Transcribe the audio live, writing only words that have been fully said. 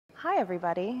Hi,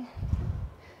 everybody.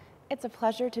 It's a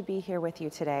pleasure to be here with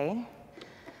you today,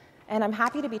 and I'm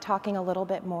happy to be talking a little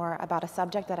bit more about a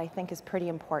subject that I think is pretty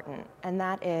important, and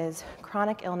that is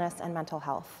chronic illness and mental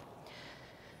health.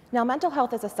 Now, mental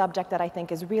health is a subject that I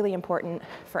think is really important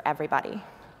for everybody,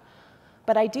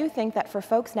 but I do think that for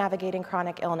folks navigating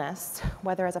chronic illness,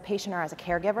 whether as a patient or as a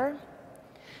caregiver,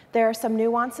 there are some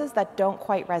nuances that don't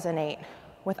quite resonate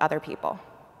with other people.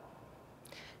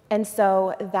 And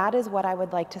so that is what I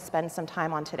would like to spend some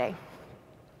time on today.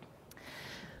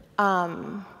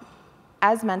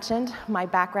 As mentioned, my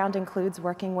background includes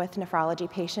working with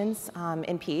nephrology patients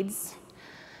in peds.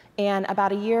 And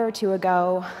about a year or two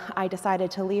ago, I decided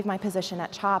to leave my position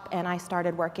at CHOP, and I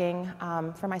started working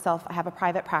for myself. I have a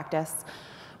private practice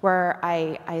where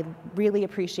I really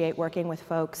appreciate working with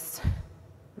folks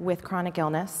with chronic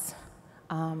illness.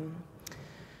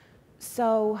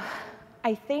 So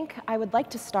I think I would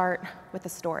like to start with a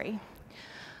story.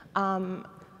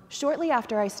 Shortly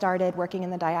after I started working in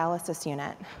the dialysis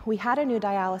unit, we had a new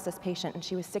dialysis patient, and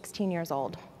she was 16 years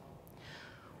old.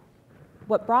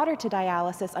 What brought her to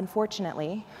dialysis,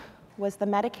 unfortunately, was the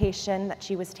medication that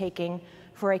she was taking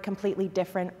for a completely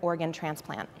different organ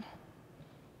transplant.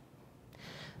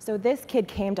 So this kid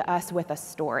came to us with a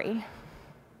story.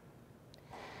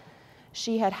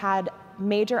 She had had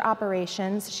major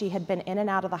operations. She had been in and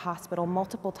out of the hospital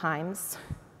multiple times,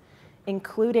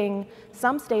 including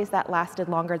some stays that lasted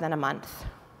longer than a month.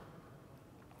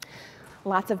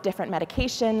 Lots of different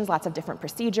medications, lots of different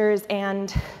procedures,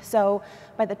 and so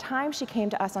by the time she came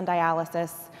to us on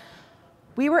dialysis,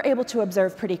 we were able to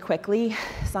observe pretty quickly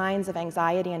signs of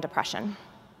anxiety and depression.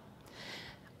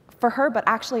 For her, but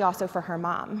actually also for her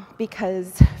mom,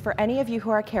 because for any of you who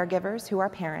are caregivers, who are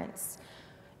parents,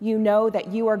 you know that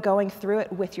you are going through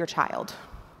it with your child.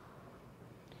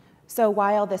 So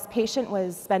while this patient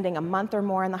was spending a month or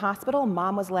more in the hospital,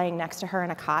 mom was laying next to her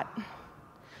in a cot.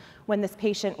 When this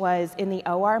patient was in the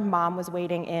OR, mom was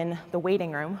waiting in the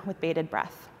waiting room with bated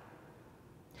breath.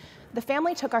 The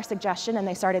family took our suggestion and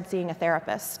they started seeing a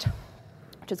therapist,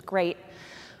 which is great.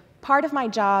 Part of my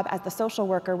job as the social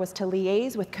worker was to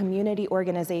liaise with community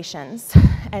organizations.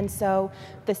 And so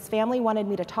this family wanted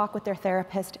me to talk with their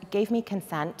therapist, gave me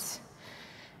consent,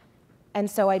 and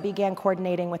so I began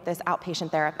coordinating with this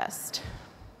outpatient therapist.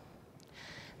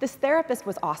 This therapist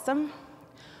was awesome,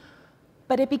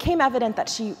 but it became evident that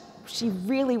she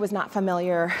really was not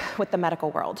familiar with the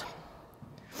medical world.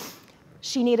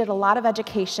 She needed a lot of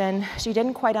education. She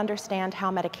didn't quite understand how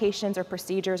medications or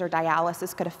procedures or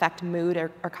dialysis could affect mood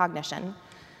or cognition.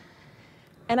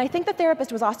 And I think the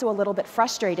therapist was also a little bit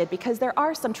frustrated because there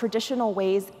are some traditional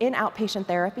ways in outpatient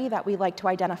therapy that we like to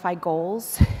identify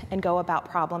goals and go about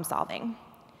problem solving.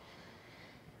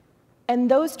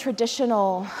 And those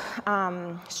traditional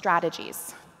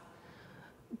strategies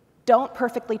don't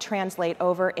perfectly translate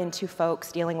over into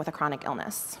folks dealing with a chronic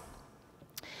illness.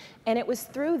 And it was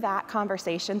through that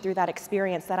conversation, through that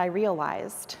experience, that I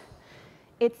realized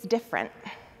it's different.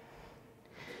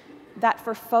 That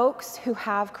for folks who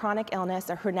have chronic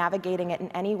illness or who are navigating it in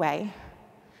any way,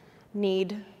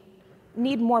 need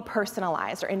more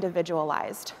personalized or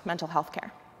individualized mental health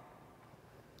care.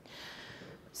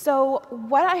 So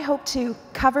what I hope to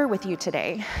cover with you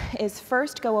today is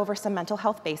first go over some mental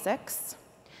health basics,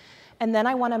 and then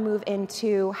I want to move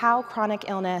into how chronic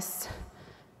illness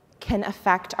can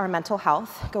affect our mental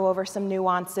health, go over some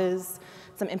nuances,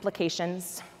 some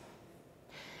implications.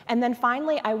 And then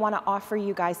finally, I want to offer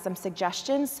you guys some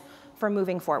suggestions for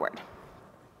moving forward.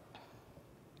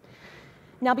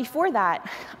 Now, before that,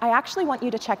 I actually want you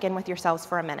to check in with yourselves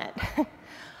for a minute,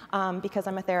 because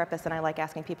I'm a therapist and I like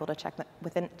asking people to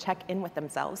check in with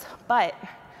themselves. But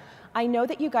I know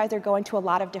that you guys are going to a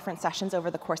lot of different sessions over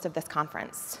the course of this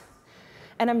conference,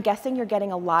 and I'm guessing you're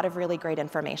getting a lot of really great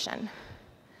information.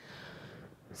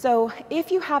 So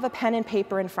if you have a pen and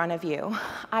paper in front of you,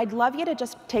 I'd love you to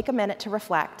just take a minute to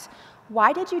reflect.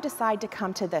 Why did you decide to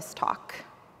come to this talk?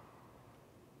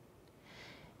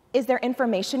 Is there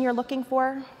information you're looking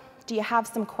for? Do you have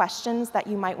some questions that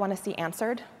you might want to see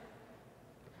answered?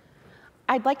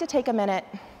 I'd like to take a minute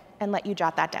and let you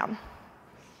jot that down.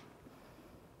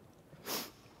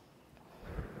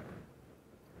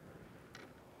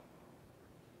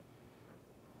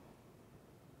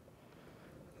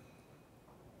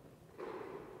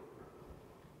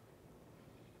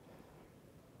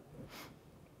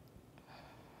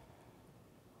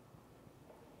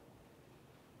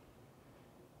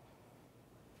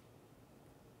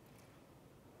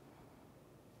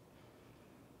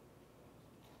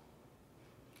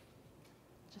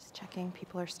 Just checking,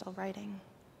 people are still writing.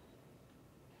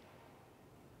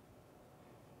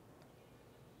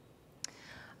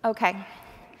 Okay,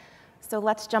 so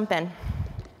let's jump in.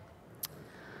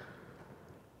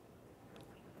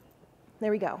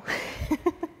 There we go.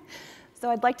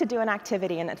 So I'd like to do an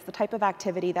activity, and it's the type of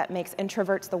activity that makes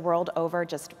introverts the world over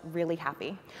just really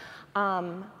happy.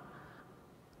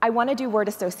 I want to do word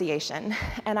association,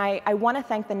 and I want to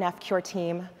thank the Neff Cure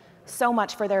team so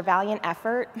much for their valiant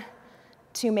effort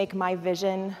to make my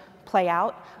vision play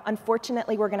out.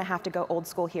 Unfortunately, we're going to have to go old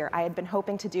school here. I had been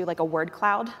hoping to do like a word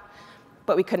cloud,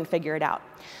 but we couldn't figure it out.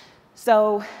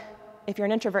 So if you're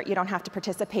an introvert, you don't have to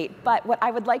participate. But what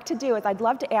I would like to do is I'd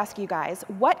love to ask you guys,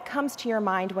 what comes to your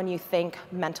mind when you think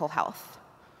mental health?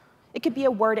 It could be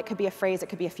a word, it could be a phrase, it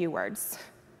could be a few words.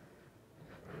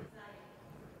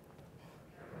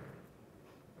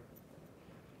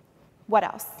 What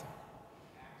else?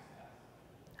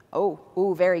 Oh,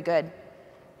 ooh, very good.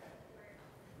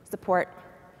 Support.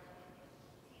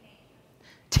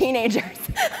 Teenagers.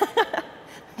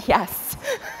 Yes.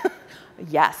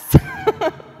 Yes.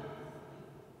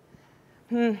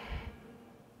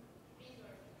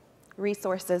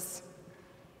 Resources.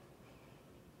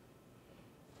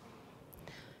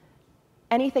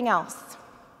 Anything else?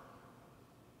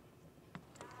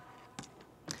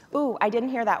 Ooh, I didn't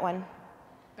hear that one.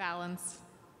 Balance.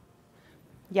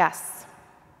 Yes.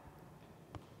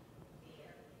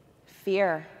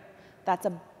 Fear. That's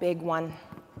a big one.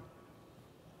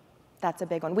 That's a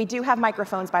big one. We do have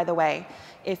microphones, by the way,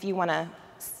 if you want to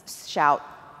shout.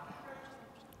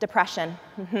 Depression.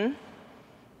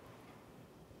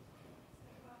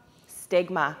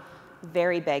 Stigma.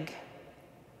 Very big.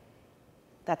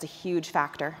 That's a huge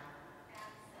factor.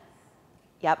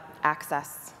 Yep,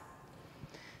 access.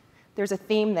 There's a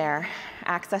theme there,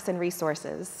 access and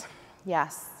resources.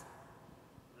 Yes.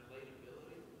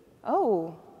 Relatability.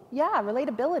 Oh, yeah,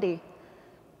 relatability.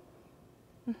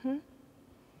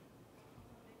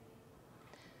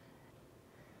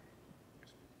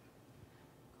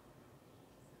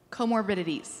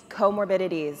 Comorbidities.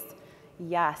 Comorbidities.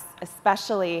 Yes,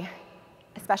 especially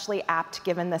apt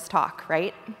given this talk,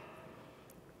 right?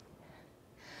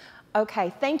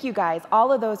 Okay, thank you guys.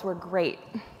 All of those were great.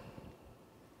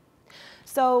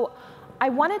 So I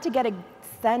wanted to get a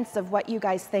sense of what you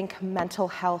guys think mental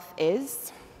health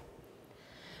is,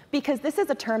 because this is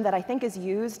a term that I think is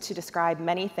used to describe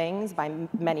many things by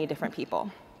many different people.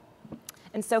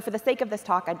 And so for the sake of this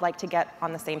talk, I'd like to get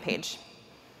on the same page.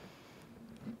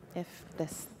 If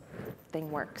this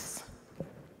thing works.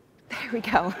 There we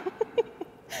go.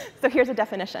 So here's a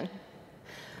definition.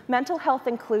 Mental health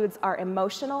includes our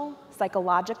emotional,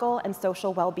 psychological, and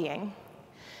social well-being.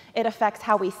 It affects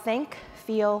how we think,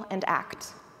 feel, and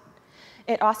act.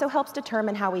 It also helps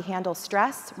determine how we handle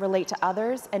stress, relate to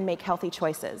others, and make healthy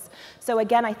choices. So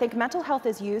again, I think mental health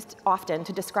is used often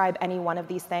to describe any one of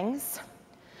these things.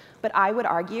 But I would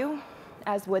argue,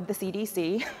 as would the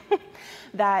CDC,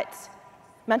 that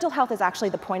mental health is actually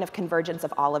the point of convergence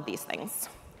of all of these things.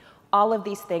 All of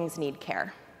these things need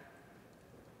care.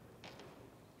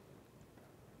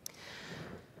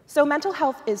 So mental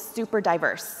health is super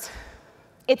diverse.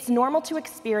 It's normal to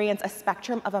experience a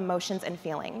spectrum of emotions and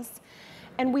feelings.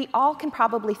 And we all can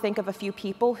probably think of a few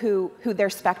people who their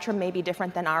spectrum may be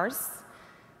different than ours.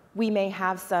 We may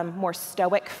have some more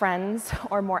stoic friends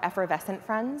or more effervescent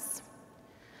friends.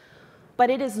 But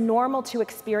it is normal to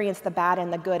experience the bad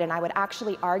and the good, and I would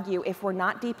actually argue if we're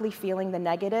not deeply feeling the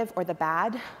negative or the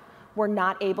bad, we're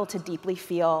not able to deeply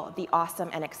feel the awesome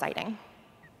and exciting.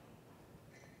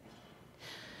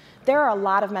 There are a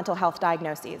lot of mental health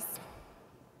diagnoses.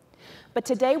 But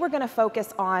today we're going to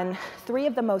focus on 3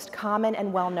 of the most common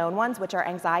and well-known ones, which are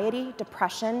anxiety,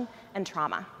 depression, and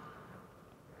trauma.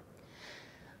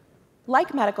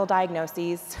 Like medical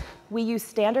diagnoses, we use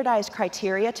standardized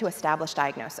criteria to establish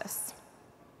diagnosis.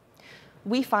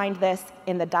 We find this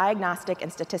in the Diagnostic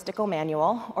and Statistical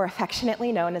Manual, or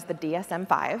affectionately known as the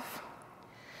DSM-5.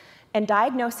 And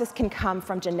diagnosis can come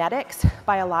from genetics,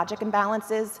 biologic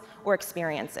imbalances, or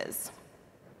experiences.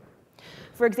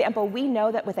 For example, we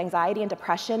know that with anxiety and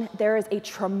depression, there is a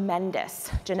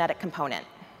tremendous genetic component.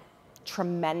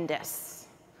 Tremendous.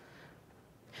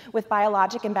 With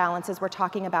biologic imbalances, we're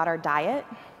talking about our diet,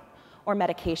 or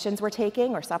medications we're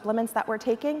taking, or supplements that we're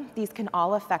taking. These can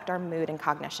all affect our mood and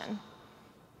cognition.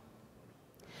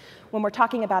 When we're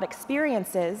talking about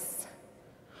experiences,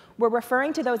 we're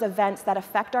referring to those events that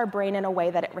affect our brain in a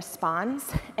way that it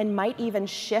responds and might even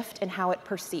shift in how it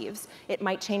perceives. It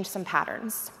might change some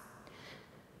patterns.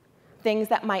 Things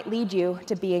that might lead you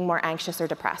to being more anxious or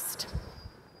depressed.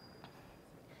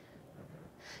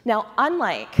 Now,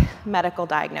 unlike medical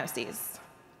diagnoses,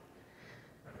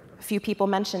 a few people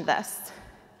mentioned this,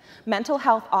 mental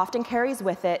health often carries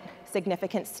with it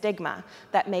significant stigma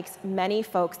that makes many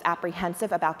folks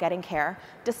apprehensive about getting care,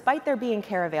 despite there being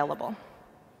care available.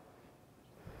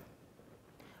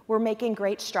 We're making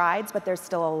great strides, but there's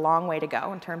still a long way to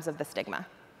go in terms of the stigma.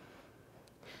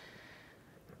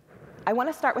 I want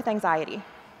to start with anxiety.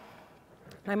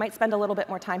 I might spend a little bit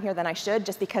more time here than I should,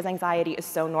 just because anxiety is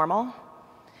so normal,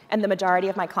 and the majority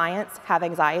of my clients have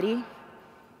anxiety.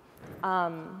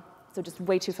 So just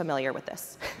way too familiar with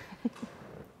this.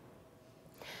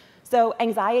 So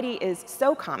anxiety is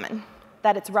so common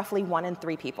that it's roughly 1 in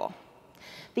 3 people.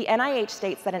 The NIH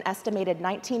states that an estimated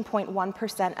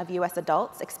 19.1% of US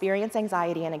adults experience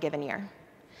anxiety in a given year,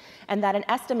 and that an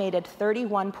estimated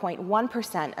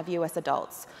 31.1% of US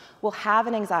adults will have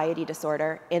an anxiety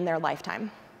disorder in their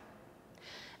lifetime.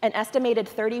 An estimated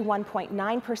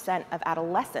 31.9% of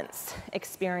adolescents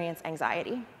experience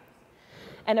anxiety.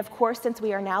 And of course, since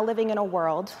we are now living in a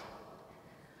world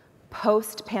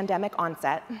post-pandemic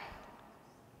onset,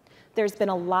 there's been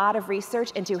a lot of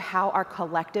research into how our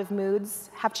collective moods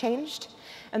have changed,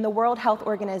 and the World Health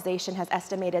Organization has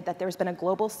estimated that there's been a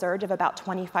global surge of about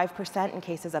 25% in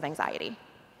cases of anxiety.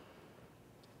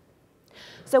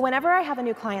 So whenever I have a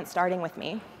new client starting with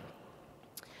me,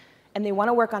 and they want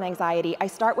to work on anxiety, I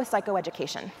start with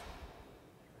psychoeducation.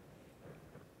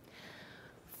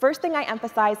 First thing I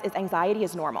emphasize is anxiety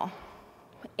is normal.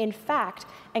 In fact,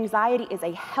 anxiety is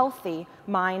a healthy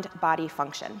mind-body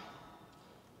function.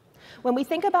 When we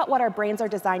think about what our brains are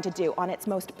designed to do on its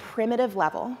most primitive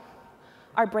level,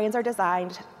 our brains are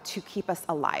designed to keep us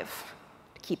alive,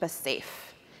 to keep us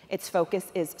safe. Its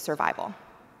focus is survival.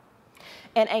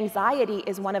 And anxiety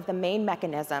is one of the main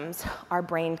mechanisms our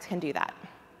brains can do that.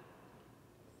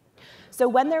 So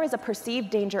when there is a perceived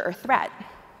danger or threat,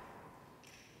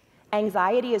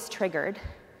 anxiety is triggered,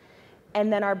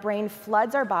 and then our brain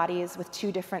floods our bodies with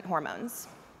 2 different hormones,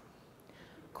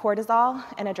 cortisol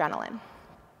and adrenaline.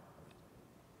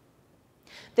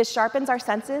 This sharpens our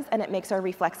senses, and it makes our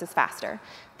reflexes faster.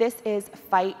 This is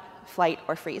fight, flight,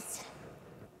 or freeze.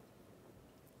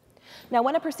 Now,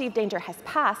 when a perceived danger has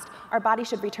passed, our body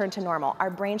should return to normal. Our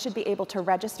brain should be able to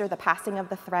register the passing of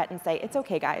the threat and say, it's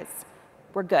okay, guys,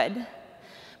 we're good.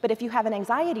 But if you have an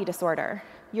anxiety disorder,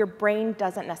 your brain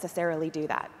doesn't necessarily do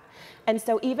that. And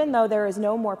so even though there is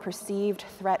no more perceived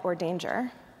threat or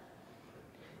danger,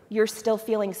 you're still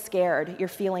feeling scared, you're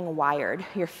feeling wired,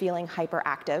 you're feeling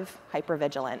hyperactive,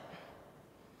 hypervigilant.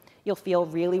 You'll feel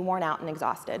really worn out and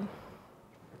exhausted.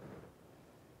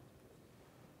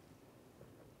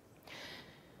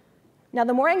 Now,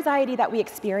 the more anxiety that we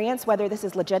experience, whether this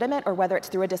is legitimate or whether it's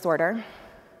through a disorder,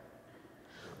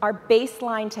 our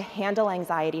baseline to handle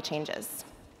anxiety changes.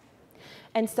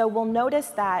 And so we'll notice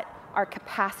that our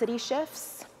capacity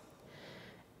shifts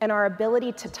and our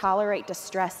ability to tolerate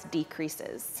distress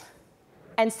decreases.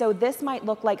 And so this might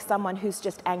look like someone who's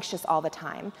just anxious all the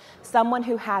time, someone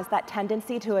who has that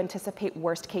tendency to anticipate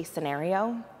worst-case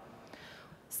scenario,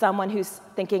 someone who's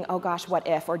thinking, oh gosh, what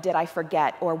if, or did I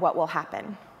forget, or what will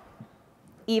happen,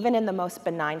 even in the most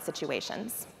benign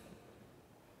situations.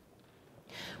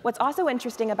 What's also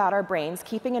interesting about our brains,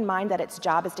 keeping in mind that its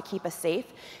job is to keep us safe,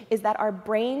 is that our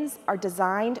brains are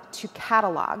designed to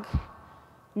catalog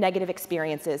negative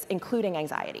experiences, including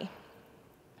anxiety.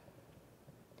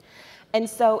 And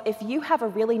so if you have a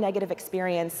really negative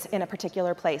experience in a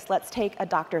particular place, let's take a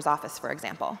doctor's office, for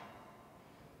example.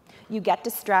 You get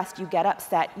distressed, you get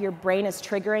upset, your brain is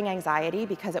triggering anxiety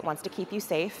because it wants to keep you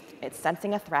safe, it's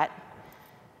sensing a threat.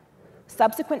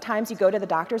 Subsequent times you go to the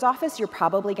doctor's office, you're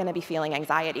probably going to be feeling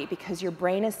anxiety because your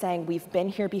brain is saying, we've been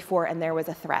here before and there was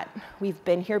a threat. We've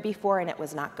been here before and it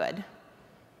was not good.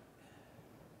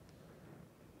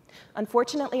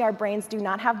 Unfortunately, our brains do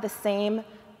not have the same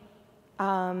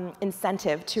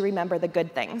incentive to remember the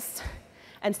good things.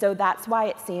 And so that's why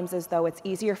it seems as though it's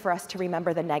easier for us to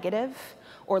remember the negative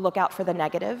or look out for the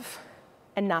negative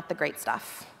and not the great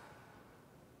stuff.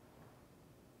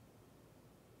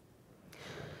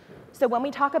 So when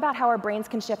we talk about how our brains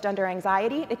can shift under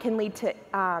anxiety, it can lead to,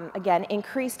 again,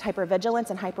 increased hypervigilance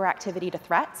and hyperactivity to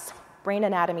threats, brain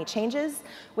anatomy changes,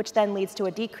 which then leads to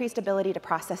a decreased ability to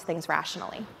process things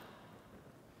rationally.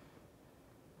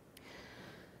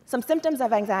 Some symptoms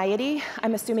of anxiety,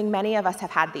 I'm assuming many of us have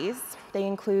had these. They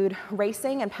include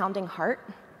racing and pounding heart,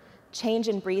 change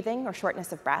in breathing or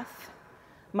shortness of breath,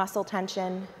 muscle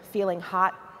tension, feeling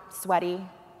hot, sweaty,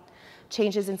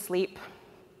 changes in sleep,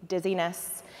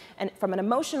 dizziness, and from an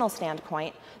emotional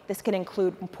standpoint, this can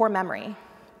include poor memory,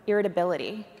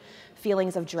 irritability,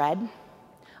 feelings of dread,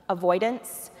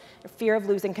 avoidance, fear of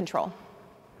losing control.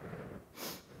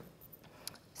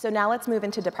 So now let's move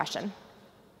into depression.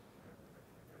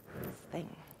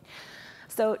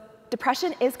 So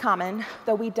Depression is common,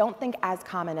 though we don't think as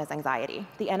common as anxiety.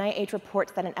 The NIH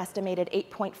reports that an estimated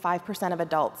 8.5% of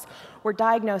adults were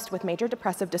diagnosed with major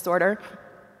depressive disorder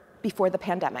before the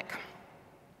pandemic.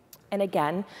 And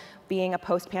again, being a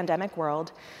post-pandemic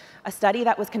world, a study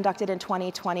that was conducted in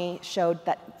 2020 showed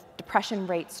that depression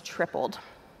rates tripled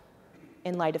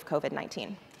in light of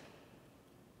COVID-19.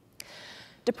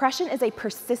 Depression is a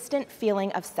persistent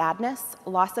feeling of sadness,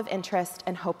 loss of interest,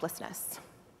 and hopelessness.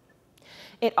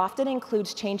 It often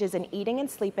includes changes in eating and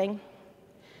sleeping,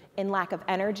 in lack of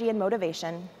energy and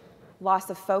motivation,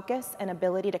 loss of focus and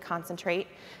ability to concentrate,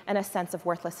 and a sense of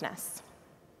worthlessness.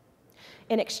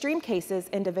 In extreme cases,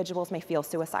 individuals may feel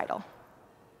suicidal.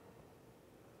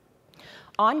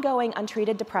 Ongoing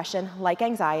untreated depression, like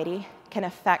anxiety, can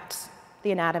affect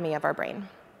the anatomy of our brain.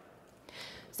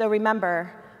 So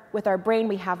remember, with our brain,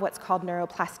 we have what's called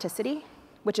neuroplasticity,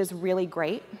 which is really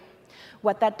great.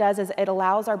 What that does is it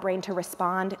allows our brain to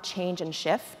respond, change, and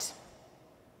shift.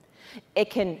 It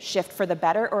can shift for the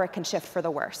better or it can shift for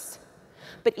the worse.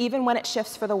 But even when it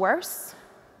shifts for the worse,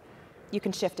 you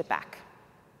can shift it back.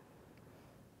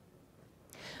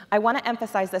 I want to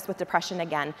emphasize this with depression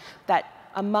again,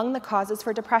 that among the causes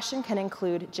for depression can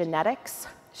include genetics,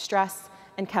 stress,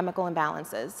 and chemical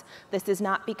imbalances. This is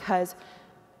not because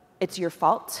it's your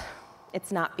fault.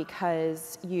 It's not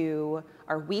because you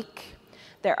are weak.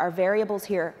 There are variables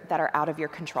here that are out of your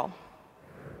control.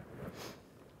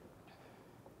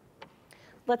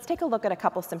 Let's take a look at a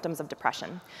couple symptoms of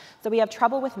depression. So we have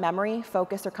trouble with memory,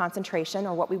 focus, or concentration,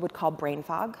 or what we would call brain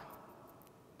fog.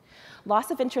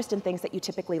 Loss of interest in things that you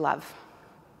typically love.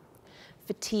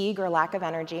 Fatigue or lack of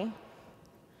energy.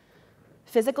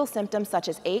 Physical symptoms such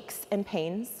as aches and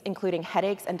pains, including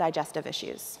headaches and digestive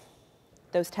issues.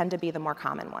 Those tend to be the more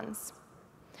common ones.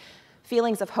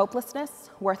 Feelings of hopelessness,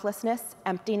 worthlessness,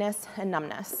 emptiness, and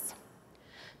numbness.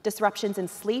 Disruptions in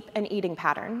sleep and eating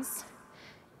patterns.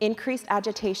 Increased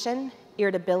agitation,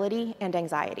 irritability, and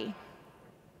anxiety.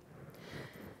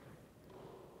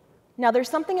 Now, there's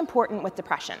something important with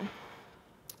depression,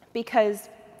 because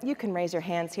you can raise your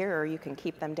hands here or you can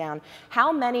keep them down.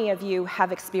 How many of you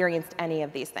have experienced any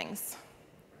of these things?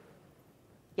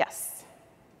 Yes,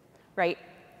 right?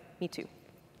 Me too.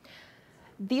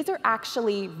 These are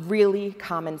actually really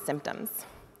common symptoms.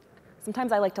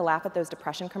 Sometimes I like to laugh at those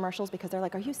depression commercials because they're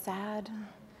like, are you sad?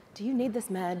 Do you need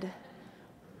this med?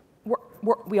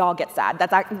 We all get sad.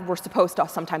 We're supposed to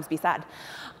sometimes be sad.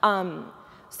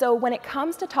 So when it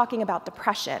comes to talking about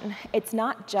depression, it's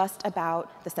not just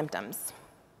about the symptoms.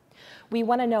 We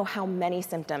want to know how many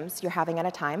symptoms you're having at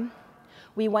a time.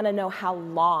 We want to know how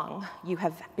long you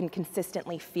have been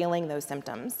consistently feeling those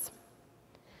symptoms.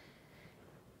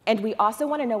 And we also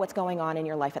want to know what's going on in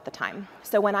your life at the time.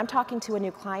 So when I'm talking to a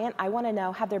new client, I want to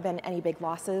know, have there been any big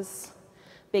losses,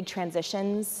 big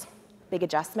transitions, big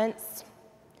adjustments?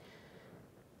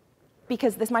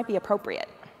 Because this might be appropriate.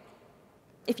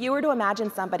 If you were to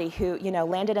imagine somebody who,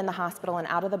 landed in the hospital and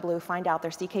out of the blue find out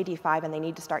they're CKD5 and they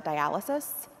need to start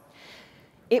dialysis,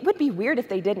 it would be weird if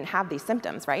they didn't have these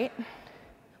symptoms, right?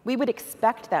 We would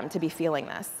expect them to be feeling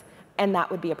this, and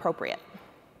that would be appropriate.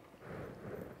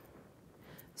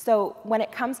 So when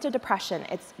it comes to depression,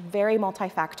 it's very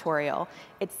multifactorial.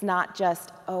 It's not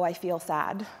just, oh, I feel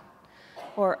sad,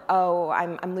 or oh,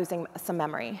 I'm losing some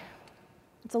memory.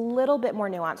 It's a little bit more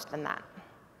nuanced than that.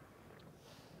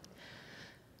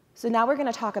 So now we're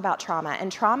going to talk about trauma,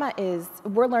 and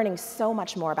we're learning so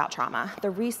much more about trauma.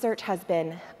 The research has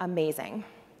been amazing.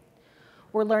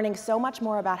 We're learning so much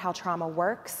more about how trauma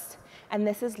works, and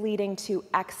this is leading to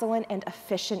excellent and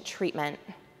efficient treatment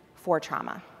for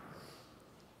trauma.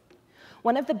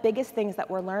 One of the biggest things that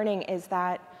we're learning is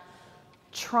that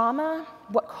trauma,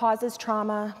 what causes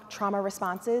trauma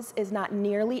responses, is not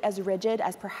nearly as rigid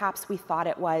as perhaps we thought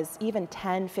it was even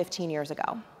 10, 15 years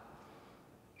ago.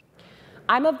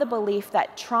 I'm of the belief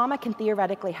that trauma can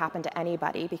theoretically happen to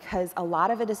anybody because a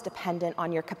lot of it is dependent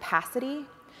on your capacity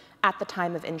at the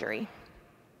time of injury.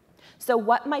 So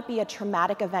what might be a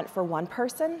traumatic event for one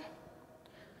person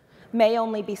may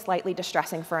only be slightly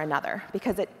distressing for another,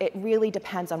 because it really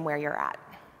depends on where you're at.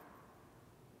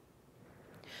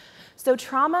 So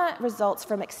trauma results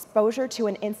from exposure to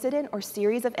an incident or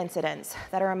series of incidents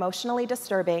that are emotionally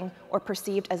disturbing or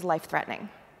perceived as life-threatening.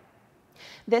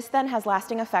 This then has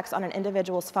lasting effects on an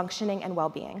individual's functioning and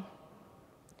well-being.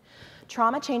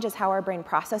 Trauma changes how our brain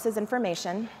processes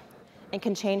information and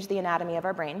can change the anatomy of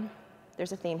our brain.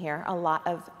 There's a theme here, a lot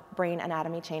of brain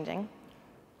anatomy changing.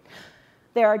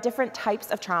 There are different types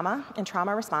of trauma and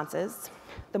trauma responses.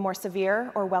 The more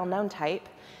severe or well-known type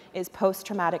is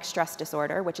post-traumatic stress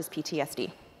disorder, which is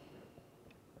PTSD.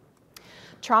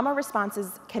 Trauma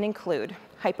responses can include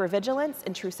hypervigilance,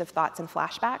 intrusive thoughts and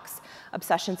flashbacks,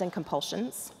 obsessions and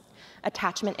compulsions,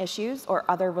 attachment issues or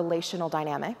other relational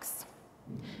dynamics,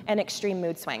 and extreme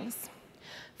mood swings.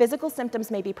 Physical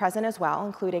symptoms may be present as well,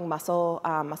 including muscle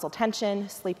tension,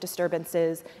 sleep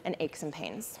disturbances, and aches and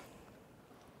pains.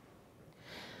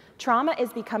 Trauma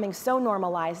is becoming so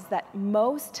normalized that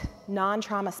most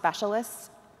non-trauma specialists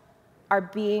are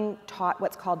being taught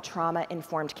what's called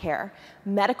trauma-informed care.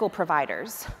 Medical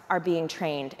providers are being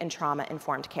trained in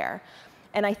trauma-informed care.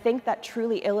 And I think that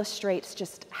truly illustrates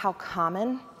just how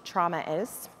common trauma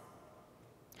is.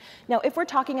 Now, if we're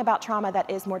talking about trauma that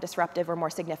is more disruptive or more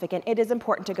significant, it is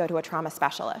important to go to a trauma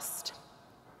specialist.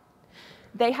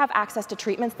 They have access to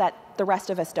treatments that the rest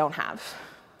of us don't have.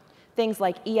 Things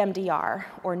like EMDR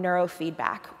or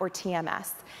neurofeedback or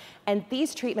TMS. And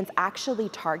these treatments actually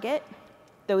target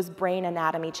those brain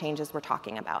anatomy changes we're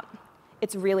talking about.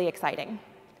 It's really exciting.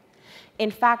 In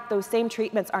fact, those same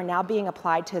treatments are now being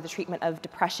applied to the treatment of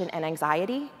depression and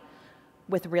anxiety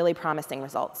with really promising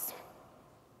results.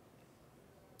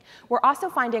 We're also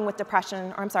finding with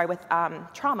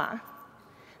trauma,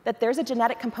 that there's a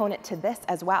genetic component to this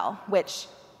as well, which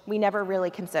we never really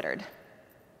considered.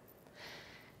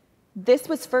 This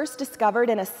was first discovered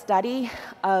in a study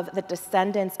of the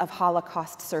descendants of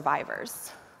Holocaust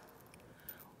survivors,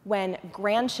 when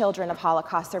grandchildren of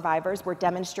Holocaust survivors were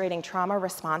demonstrating trauma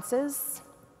responses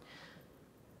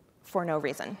for no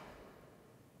reason.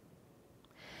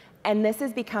 And this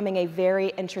is becoming a very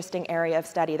interesting area of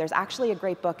study. There's actually a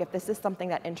great book, if this is something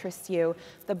that interests you.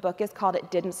 The book is called It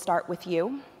Didn't Start With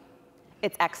You.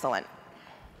 It's excellent.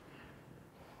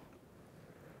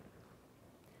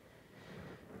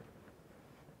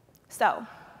 So,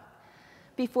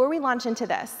 before we launch into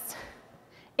this,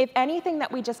 if anything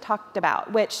that we just talked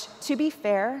about, which, to be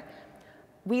fair,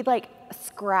 we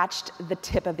scratched the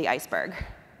tip of the iceberg,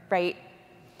 right?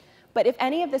 But if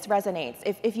any of this resonates,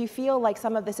 if you feel like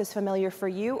some of this is familiar for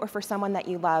you or for someone that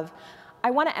you love,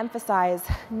 I want to emphasize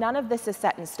none of this is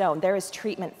set in stone. There is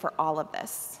treatment for all of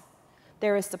this.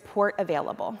 There is support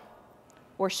available,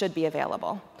 or should be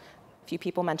available. A few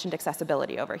people mentioned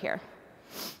accessibility over here.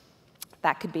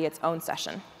 That could be its own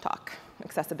session talk,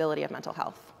 accessibility of mental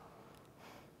health.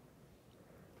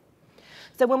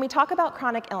 So when we talk about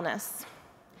chronic illness,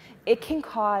 it can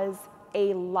cause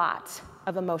a lot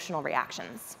of emotional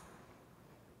reactions,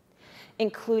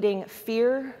 including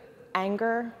fear,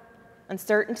 anger,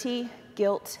 uncertainty,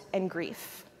 guilt, and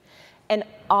grief. And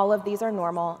all of these are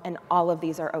normal, and all of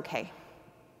these are okay.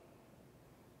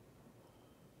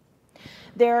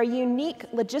 There are unique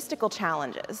logistical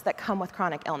challenges that come with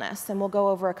chronic illness, and we'll go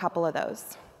over a couple of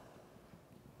those.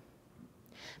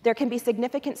 There can be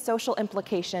significant social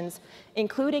implications,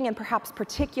 including and perhaps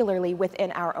particularly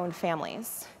within our own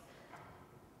families,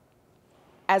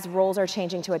 as roles are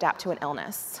changing to adapt to an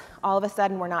illness. All of a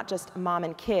sudden, we're not just mom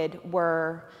and kid,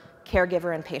 we're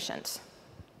caregiver and patient.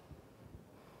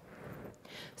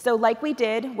 So like we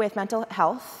did with mental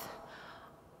health,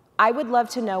 I would love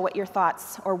to know what your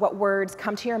thoughts or what words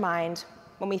come to your mind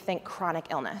when we think chronic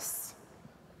illness.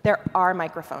 There are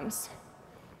microphones,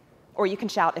 or you can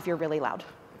shout if you're really loud.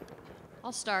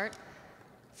 I'll start.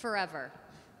 Forever.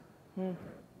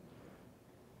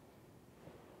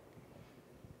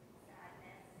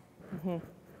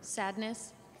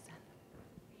 Sadness.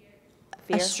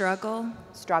 Fear. A struggle.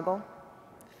 Struggle.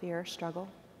 Fear, struggle.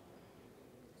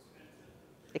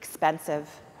 Expensive.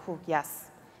 Ooh, yes.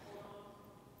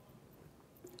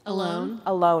 Alone.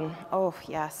 Alone. Oh,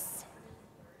 yes.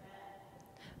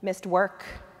 Missed work.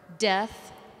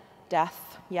 Death.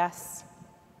 Death. Yes.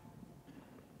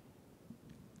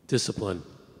 Discipline.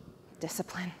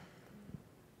 Discipline.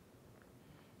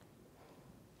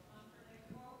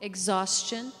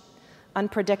 Exhaustion.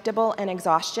 Unpredictable and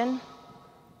exhaustion.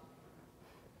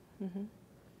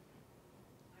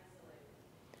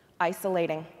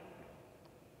 Isolating.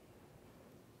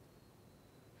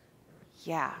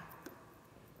 Yeah.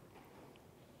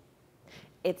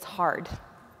 It's hard.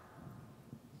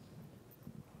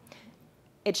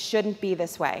 It shouldn't be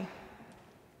this way,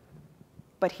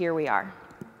 but here we are,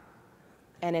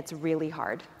 and it's really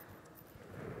hard.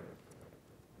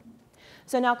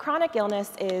 So now chronic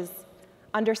illness is,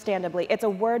 understandably, it's a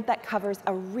word that covers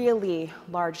a really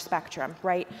large spectrum,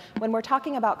 right? When we're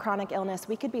talking about chronic illness,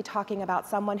 we could be talking about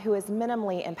someone who is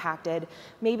minimally impacted.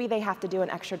 Maybe they have to do an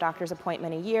extra doctor's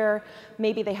appointment a year.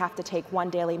 Maybe they have to take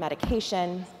one daily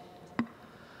medication.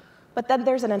 But then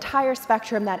there's an entire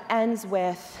spectrum that ends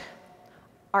with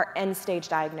our end-stage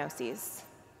diagnoses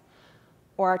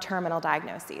or our terminal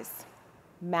diagnoses.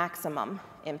 Maximum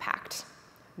impact,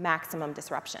 maximum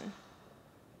disruption.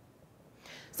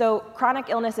 So chronic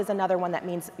illness is another one that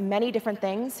means many different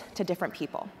things to different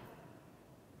people.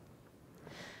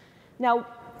 Now,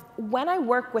 when I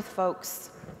work with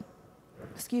folks,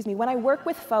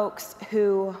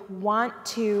 who want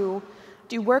to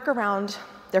do work around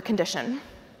their condition,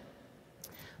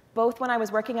 both when I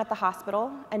was working at the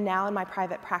hospital and now in my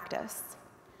private practice,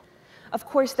 of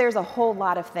course, there's a whole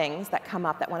lot of things that come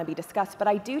up that want to be discussed, but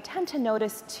I do tend to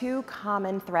notice two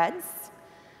common threads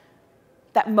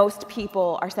that most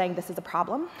people are saying this is a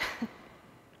problem.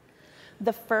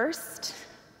 The first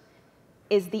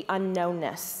is the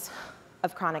unknownness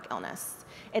of chronic illness.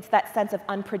 It's that sense of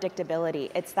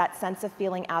unpredictability. It's that sense of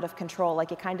feeling out of control, like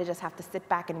you kind of just have to sit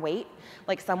back and wait,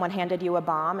 like someone handed you a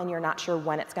bomb and you're not sure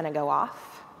when it's going to go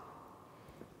off.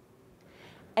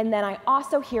 And then I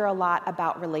also hear a lot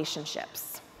about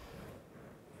relationships,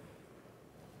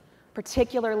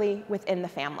 particularly within the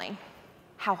family,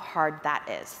 how hard that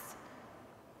is.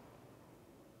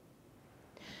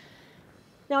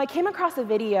 Now, I came across a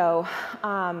video.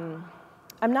 I'm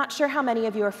not sure how many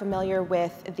of you are familiar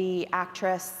with the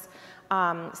actress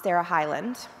Sarah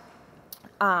Hyland,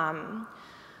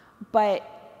 but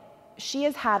she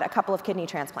has had a couple of kidney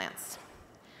transplants.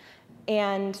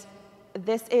 And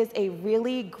this is a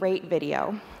really great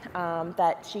video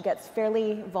that she gets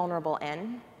fairly vulnerable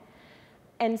in.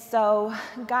 And so,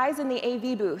 guys in the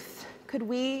AV booth, could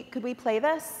we play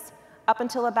this up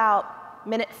until about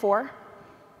minute 4?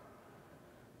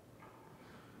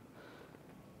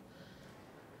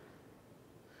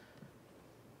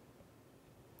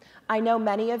 I know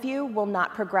many of you will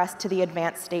not progress to the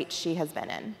advanced state she has been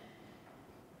in.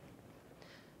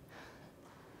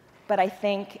 But I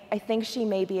think she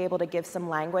may be able to give some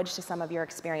language to some of your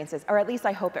experiences, or at least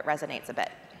I hope it resonates a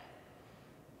bit,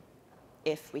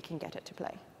 if we can get it to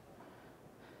play.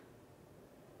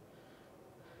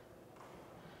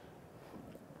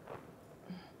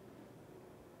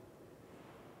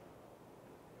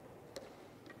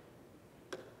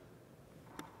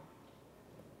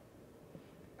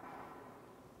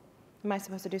 Am I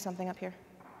supposed to do something up here?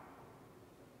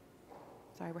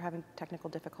 Sorry, we're having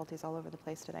technical difficulties all over the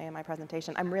place today in my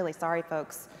presentation. I'm really sorry,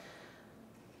 folks.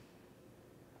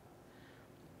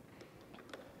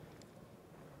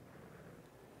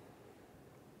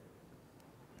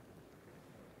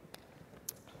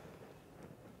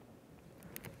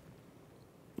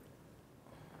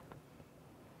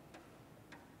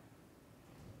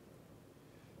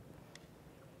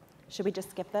 Should we just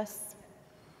skip this?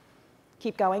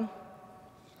 Keep going?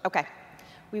 Okay,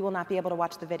 we will not be able to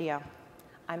watch the video.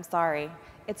 I'm sorry.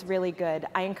 It's really good.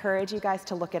 I encourage you guys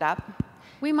to look it up.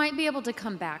 We might be able to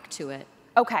come back to it.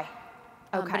 Okay.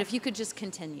 Okay. But if you could just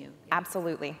continue.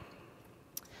 Absolutely.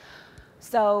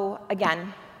 So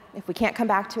again, if we can't come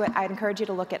back to it, I'd encourage you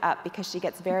to look it up because she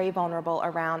gets very vulnerable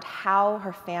around how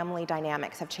her family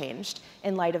dynamics have changed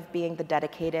in light of being the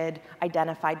dedicated,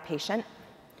 identified patient.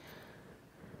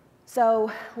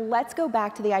 So let's go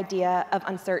back to the idea of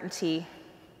uncertainty.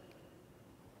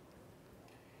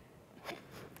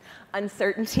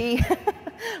 Uncertainty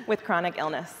with chronic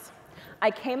illness. I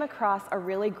came across a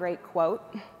really great quote,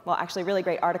 well, actually a really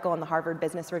great article in the Harvard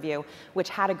Business Review, which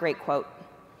had a great quote.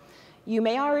 You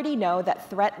may already know that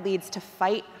threat leads to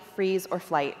fight, freeze, or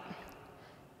flight.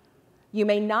 You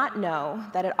may not know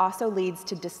that it also leads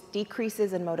to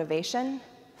decreases in motivation,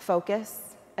 focus,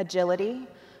 agility,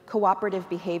 cooperative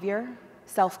behavior,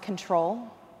 self-control,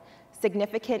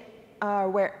 significant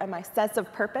sense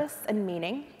of purpose and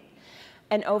meaning,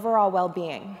 and overall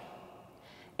well-being.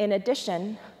 In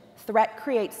addition, threat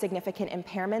creates significant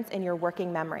impairments in your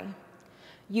working memory.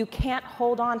 You can't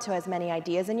hold on to as many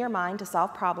ideas in your mind to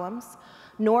solve problems,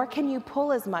 nor can you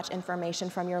pull as much information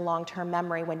from your long-term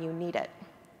memory when you need it.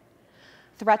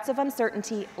 Threats of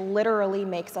uncertainty literally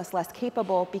makes us less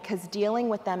capable because dealing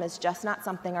with them is just not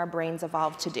something our brains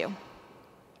evolved to do.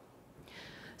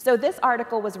 So this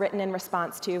article was written in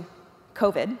response to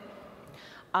COVID,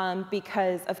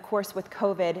 because of course with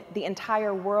COVID, the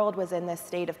entire world was in this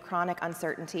state of chronic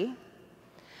uncertainty.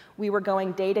 We were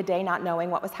going day to day not knowing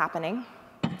what was happening.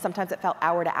 Sometimes it felt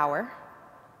hour to hour.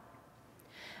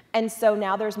 And so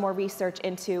now there's more research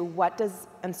into what does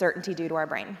uncertainty do to our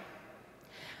brain.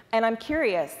 And I'm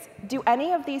curious, do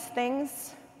any of these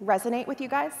things resonate with you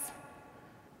guys?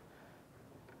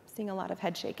 I'm seeing a lot of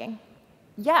head shaking.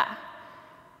 Yeah,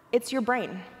 it's your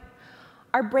brain.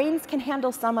 Our brains can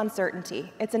handle some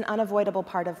uncertainty. It's an unavoidable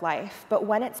part of life. But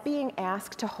when it's being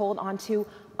asked to hold on to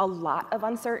a lot of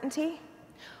uncertainty,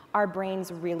 our brains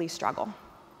really struggle.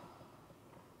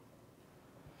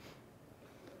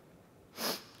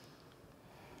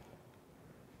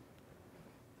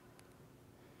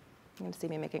 You're going to see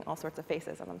me making all sorts of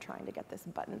faces as I'm trying to get this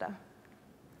button to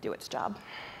do its job.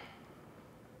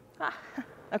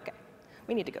 Okay.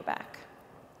 We need to go back.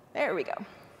 There we go.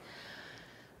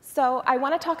 So I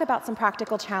want to talk about some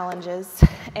practical challenges,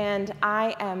 and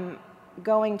I am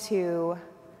going to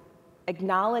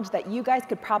acknowledge that you guys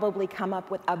could probably come up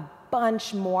with a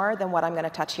bunch more than what I'm going to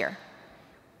touch here.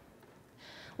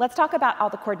 Let's talk about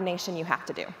all the coordination you have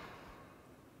to do.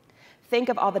 Think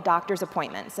of all the doctor's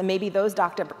appointments, and maybe those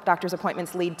doctor's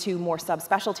appointments lead to more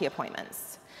subspecialty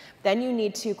appointments. Then you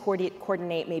need to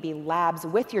coordinate maybe labs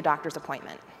with your doctor's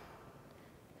appointment.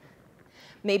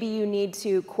 Maybe you need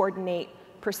to coordinate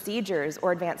procedures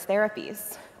or advanced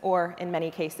therapies, or in many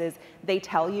cases, they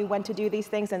tell you when to do these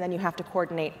things, and then you have to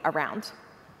coordinate around.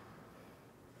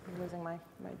 I'm losing my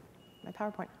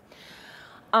PowerPoint.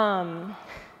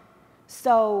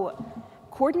 So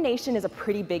coordination is a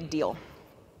pretty big deal.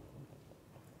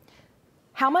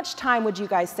 How much time would you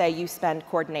guys say you spend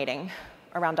coordinating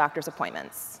around doctor's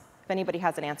appointments? If anybody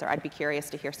has an answer, I'd be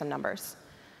curious to hear some numbers.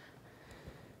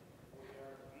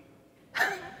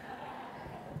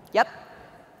 Yep,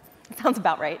 sounds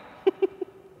about right.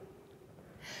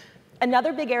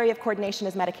 Another big area of coordination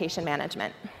is medication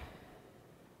management.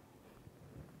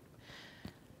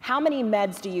 How many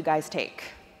meds do you guys take?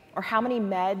 Or how many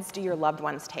meds do your loved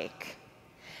ones take?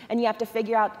 And you have to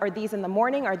figure out, are these in the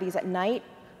morning? Are these at night?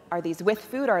 Are these with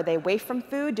food? Are they away from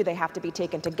food? Do they have to be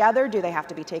taken together? Do they have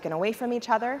to be taken away from each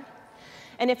other?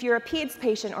 And if you're a PEDS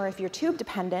patient or if you're tube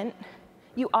dependent,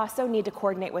 you also need to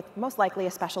coordinate with most likely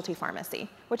a specialty pharmacy,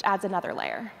 which adds another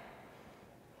layer.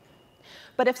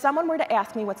 But if someone were to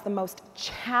ask me what's the most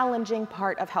challenging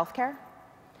part of healthcare,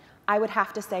 I would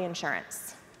have to say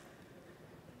insurance.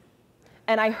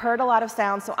 And I heard a lot of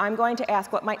sounds, so I'm going to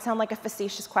ask what might sound like a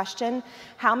facetious question.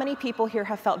 How many people here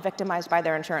have felt victimized by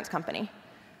their insurance company?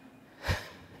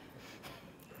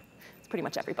 It's pretty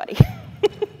much everybody.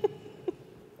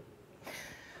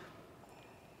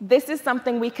 This is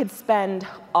something we could spend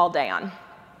all day on.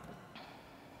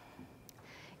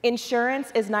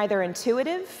 Insurance is neither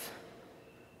intuitive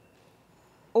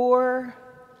or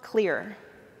clear.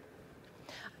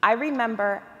 I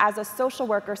remember as a social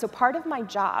worker, so part of my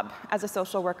job as a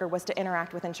social worker was to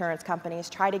interact with insurance companies,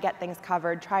 try to get things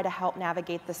covered, try to help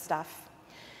navigate this stuff.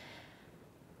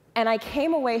 And I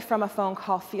came away from a phone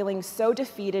call feeling so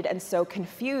defeated and so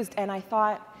confused, and I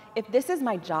thought, if this is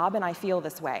my job and I feel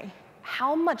this way,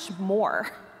 how much more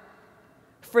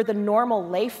for the normal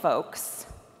lay folks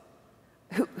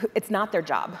who it's not their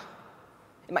job.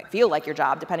 It might feel like your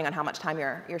job depending on how much time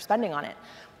you're spending on it,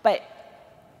 but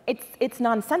it's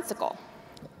nonsensical.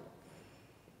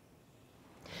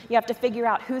 You have to figure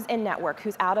out who's in network,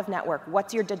 who's out of network,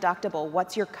 what's your deductible,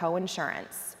 what's your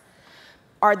co-insurance.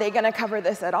 Are they going to cover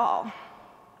this at all?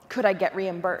 Could I get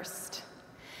reimbursed?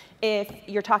 If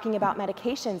you're talking about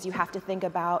medications, you have to think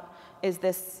about, is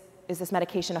this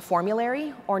medication a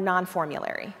formulary or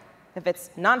non-formulary? If it's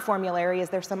non-formulary, is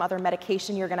there some other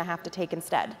medication you're going to have to take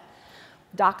instead?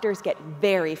 Doctors get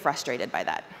very frustrated by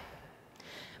that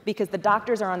because the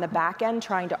doctors are on the back end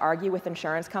trying to argue with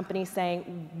insurance companies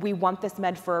saying, we want this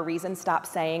med for a reason, stop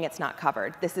saying it's not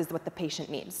covered. This is what the patient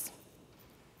needs.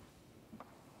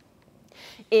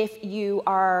 If you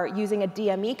are using a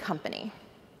DME company,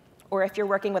 or if you're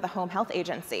working with a home health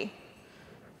agency,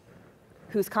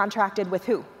 who's contracted with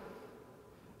who?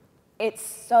 It's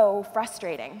so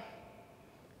frustrating.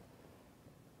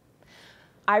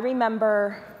 I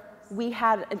remember we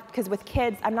had, because with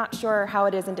kids, I'm not sure how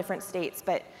it is in different states,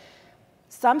 but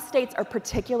some states are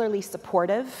particularly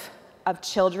supportive of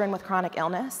children with chronic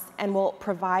illness and will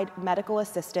provide medical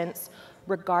assistance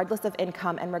regardless of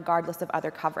income and regardless of other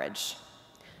coverage.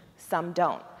 Some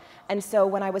don't. And so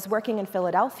when I was working in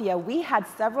Philadelphia, we had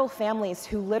several families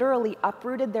who literally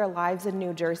uprooted their lives in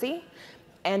New Jersey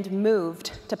and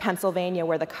moved to Pennsylvania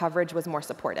where the coverage was more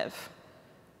supportive.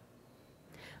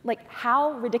 Like,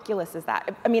 how ridiculous is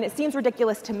that? I mean, it seems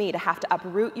ridiculous to me to have to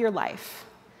uproot your life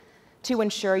to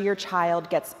ensure your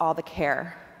child gets all the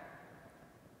care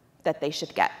that they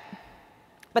should get.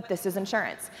 But this is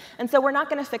insurance. And so we're not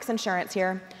going to fix insurance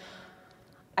here.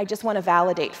 I just want to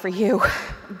validate for you,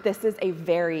 this is a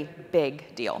very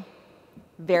big deal,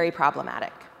 very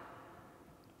problematic.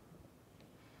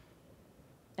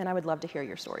 And I would love to hear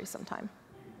your stories sometime,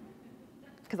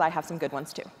 because I have some good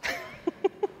ones too.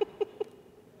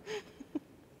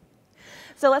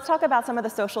 So let's talk about some of the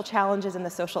social challenges and the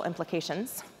social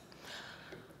implications.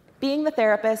 Being the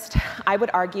therapist, I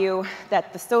would argue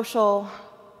that the social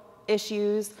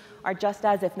issues are just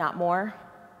as, if not more,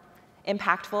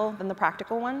 impactful than the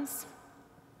practical ones.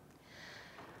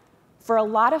 For a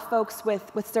lot of folks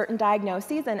with certain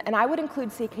diagnoses, and I would include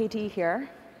CKD here,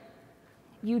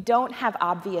 you don't have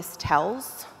obvious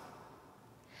tells.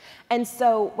 And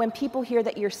so when people hear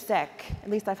that you're sick, at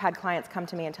least I've had clients come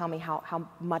to me and tell me how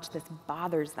much this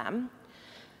bothers them.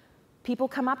 People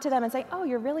come up to them and say, oh,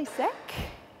 you're really sick?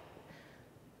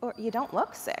 Or you don't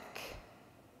look sick.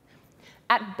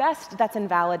 At best, that's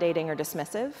invalidating or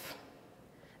dismissive.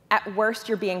 At worst,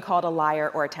 you're being called a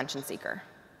liar or attention seeker.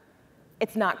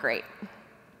 It's not great.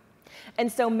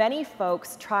 And so many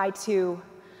folks try to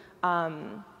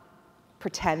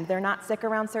pretend they're not sick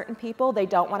around certain people. They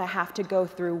don't want to have to go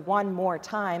through one more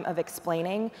time of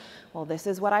explaining, well, this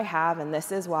is what I have, and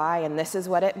this is why, and this is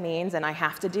what it means, and I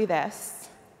have to do this.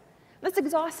 That's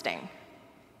exhausting.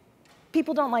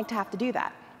 People don't like to have to do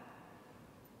that.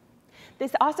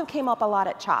 This also came up a lot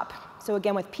at CHOP. So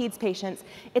again, with PEDS patients,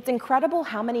 it's incredible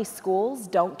how many schools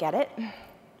don't get it.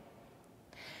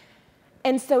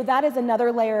 And so that is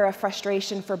another layer of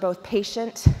frustration for both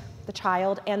patient, the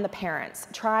child, and the parents,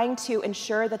 trying to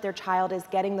ensure that their child is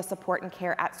getting the support and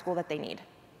care at school that they need.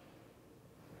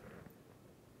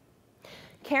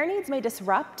 Care needs may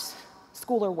disrupt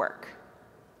school or work.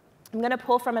 I'm going to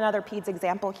pull from another PEDS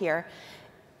example here.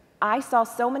 I saw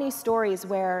so many stories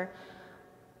where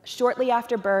shortly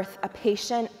after birth, a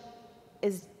patient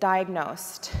is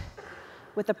diagnosed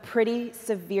with a pretty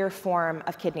severe form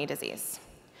of kidney disease.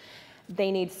 They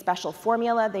need special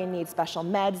formula, they need special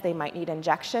meds, they might need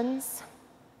injections.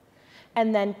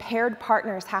 And then paired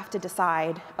partners have to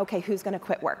decide, okay, who's going to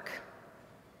quit work?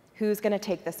 Who's going to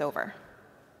take this over?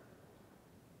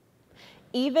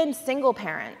 Even single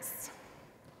parents.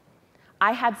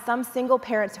 I had some single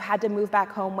parents who had to move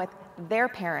back home with their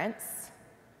parents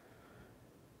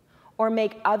or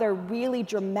make other really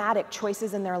dramatic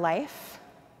choices in their life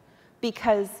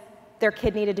because their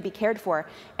kid needed to be cared for.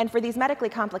 And for these medically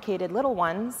complicated little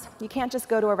ones, you can't just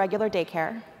go to a regular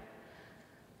daycare.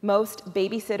 Most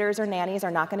babysitters or nannies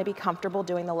are not going to be comfortable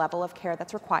doing the level of care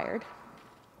that's required.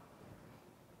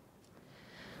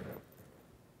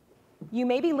 You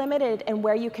may be limited in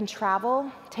where you can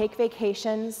travel, take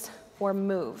vacations, or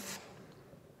move.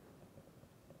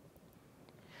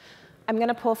 I'm going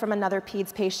to pull from another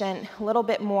PEDS patient, a little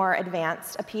bit more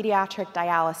advanced, a pediatric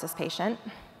dialysis patient.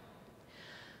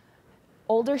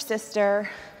 Older sister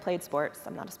played sports.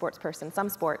 I'm not a sports person, some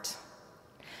sport.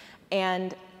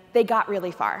 And they got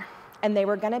really far. And they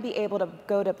were going to be able to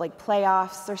go to like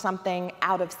playoffs or something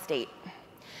out of state.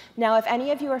 Now, if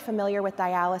any of you are familiar with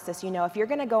dialysis, you know if you're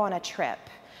going to go on a trip,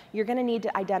 you're going to need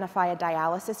to identify a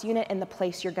dialysis unit in the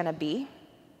place you're going to be.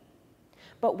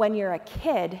 But when you're a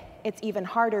kid, it's even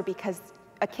harder because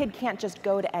a kid can't just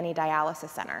go to any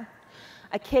dialysis center.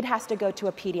 A kid has to go to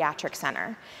a pediatric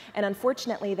center. And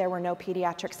unfortunately, there were no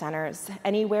pediatric centers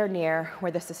anywhere near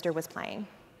where the sister was playing.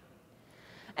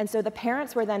 And so the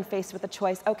parents were then faced with the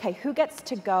choice, okay, who gets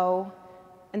to go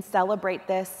and celebrate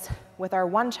this with our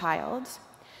one child?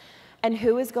 And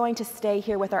who is going to stay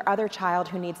here with our other child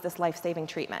who needs this life-saving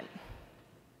treatment?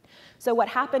 So what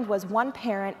happened was one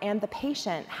parent and the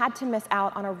patient had to miss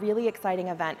out on a really exciting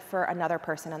event for another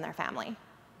person in their family.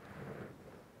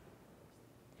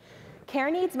 Care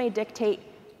needs may dictate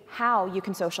how you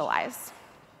can socialize.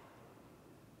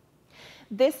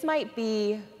 This might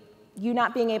be you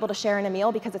not being able to share in a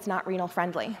meal because it's not renal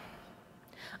friendly.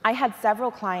 I had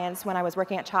several clients when I was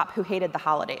working at CHOP who hated the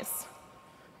holidays.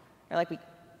 They're like,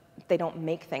 they don't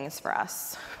make things for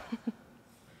us.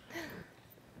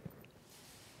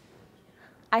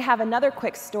 I have another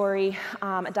quick story,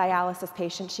 a dialysis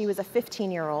patient. She was a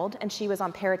 15-year-old, and she was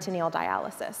on peritoneal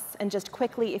dialysis. And just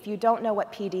quickly, if you don't know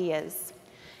what PD is,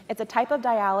 it's a type of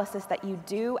dialysis that you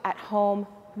do at home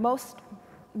most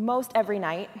every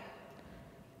night.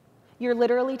 You're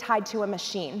literally tied to a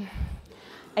machine,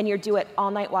 and you do it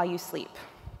all night while you sleep.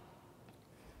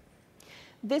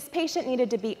 This patient needed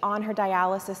to be on her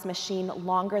dialysis machine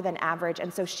longer than average,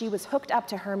 and so she was hooked up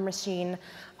to her machine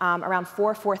around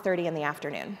 4:30 in the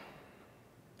afternoon.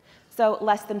 So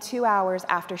less than 2 hours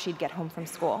after she'd get home from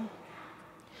school.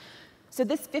 So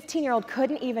this 15-year-old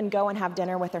couldn't even go and have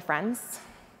dinner with her friends.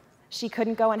 She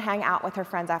couldn't go and hang out with her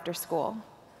friends after school.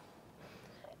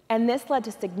 And this led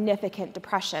to significant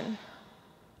depression.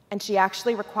 And she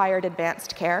actually required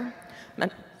advanced care,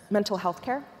 mental health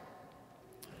care.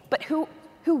 But who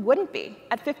wouldn't be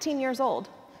at 15 years old,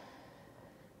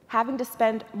 having to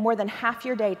spend more than half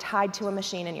your day tied to a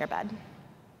machine in your bed?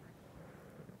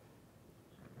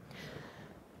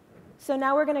 So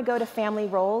now we're going to go to family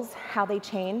roles, how they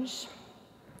change.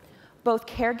 Both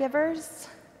caregivers.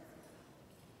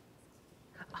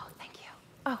 Oh, thank you.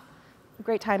 Oh,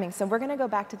 great timing. So we're going to go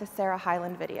back to the Sarah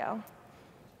Hyland video.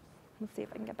 Let's see if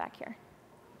I can get back here.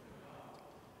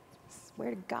 Swear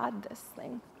to God, this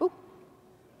thing. Ooh.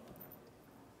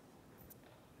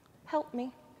 Help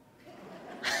me.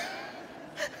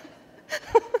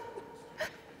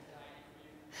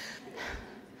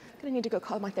 Gonna need to go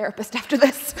call my therapist after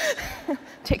this.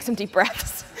 Take some deep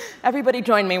breaths. Everybody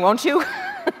join me, won't you?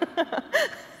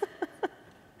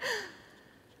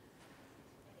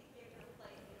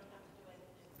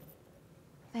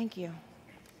 Thank you.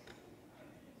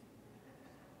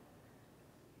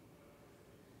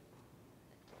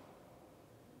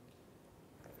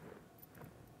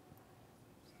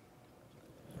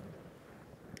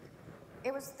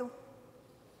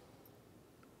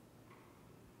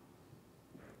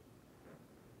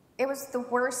 It was the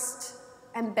worst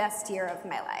and best year of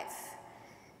my life.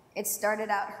 It started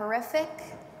out horrific,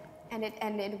 and it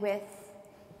ended with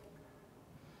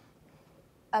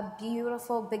a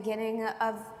beautiful beginning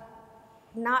of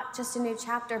not just a new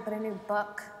chapter, but a new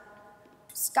book.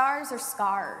 Scars are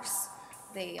scars.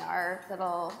 They are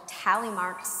little tally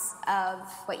marks of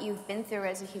what you've been through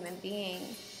as a human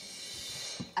being.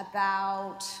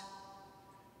 About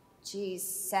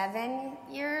 7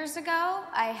 years ago,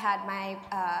 I had my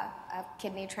a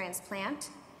kidney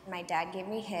transplant. My dad gave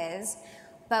me his.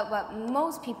 But what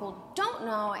most people don't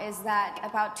know is that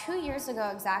about 2 years ago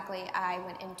exactly, I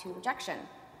went into rejection.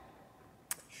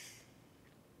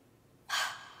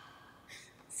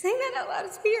 Saying that out loud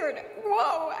is weird.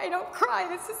 Whoa, I don't cry.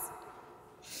 This is...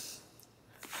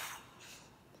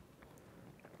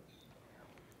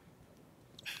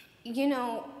 You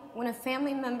know, when a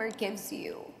family member gives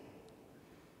you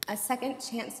a second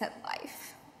chance at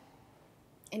life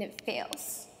and it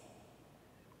fails,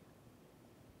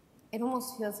 it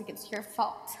almost feels like it's your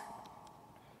fault.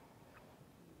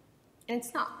 And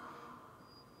it's not.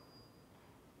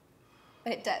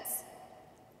 But it does.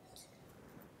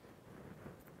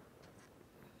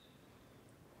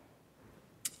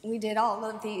 We did all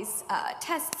of these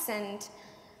tests and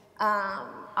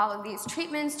all of these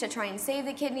treatments to try and save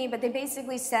the kidney, but they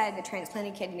basically said the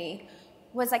transplanted kidney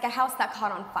was like a house that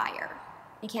caught on fire.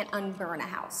 You can't unburn a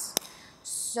house.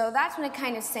 So that's when it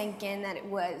kind of sank in that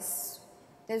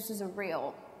this was a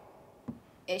real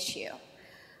issue.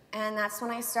 And that's when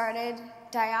I started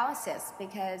dialysis,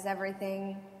 because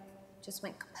everything just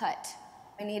went kaput.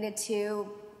 I needed to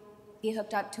be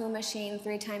hooked up to a machine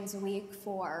 3 times a week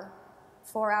for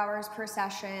 4 hours per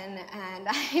session, and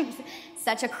I'm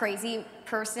such a crazy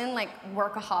person, like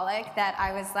workaholic, that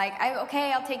I was like,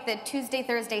 okay, I'll take the Tuesday,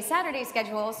 Thursday, Saturday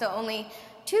schedule, so only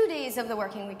 2 days of the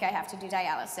working week I have to do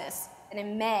dialysis. And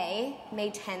in May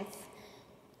 10th,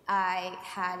 I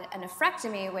had a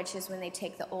nephrectomy, which is when they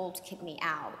take the old kidney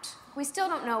out. We still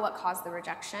don't know what caused the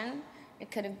rejection. It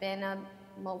could have been a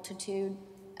multitude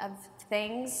of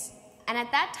things. And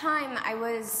at that time, I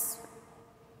was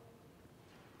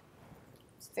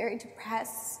very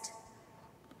depressed.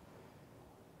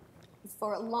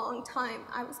 For a long time,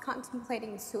 I was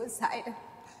contemplating suicide.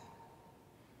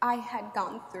 I had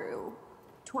gone through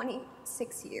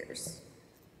 26 years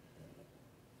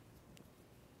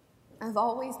of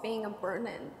always being a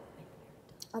burden,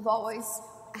 of always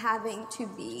having to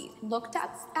be looked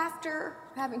after,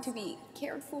 having to be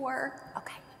cared for.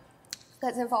 Okay.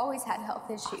 Because I've always had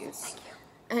health issues.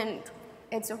 And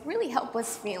it's a really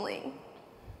helpless feeling.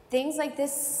 Things like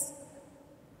this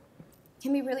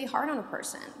can be really hard on a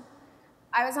person.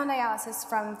 I was on dialysis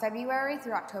from February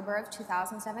through October of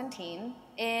 2017.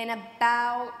 In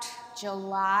about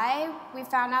July, we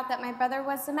found out that my brother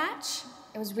was a match.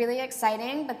 It was really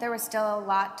exciting, but there was still a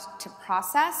lot to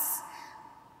process.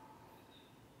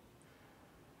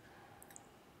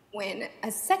 When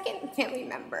a second family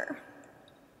member,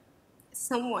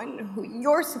 someone who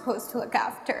you're supposed to look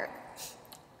after,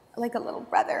 like a little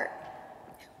brother,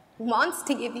 wants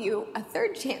to give you a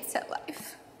third chance at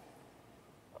life,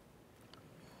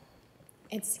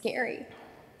 it's scary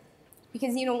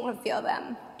because you don't want to feel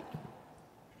them.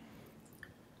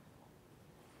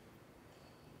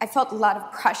 I felt a lot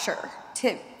of pressure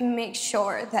to make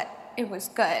sure that it was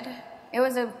good. It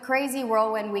was a crazy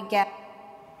whirlwind we get.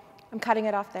 I'm cutting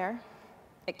it off there.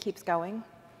 It keeps going.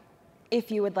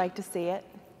 If you would like to see it,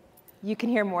 you can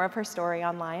hear more of her story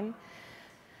online.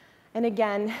 And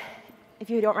again, if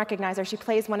you don't recognize her, she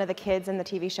plays one of the kids in the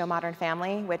TV show Modern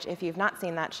Family, which if you've not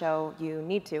seen that show, you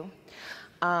need to.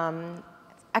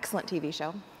 Excellent TV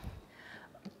show.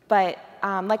 But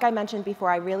like I mentioned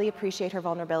before, I really appreciate her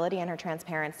vulnerability and her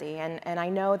transparency, and I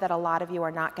know that a lot of you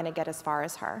are not going to get as far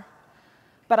as her.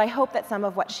 But I hope that some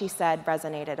of what she said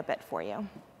resonated a bit for you.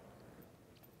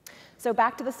 So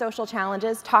back to the social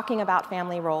challenges, talking about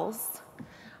family roles.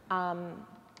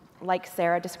 like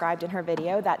Sarah described in her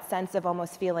video, that sense of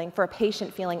almost feeling, for a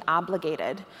patient, feeling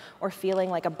obligated or feeling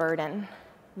like a burden.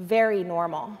 Very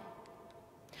normal.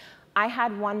 I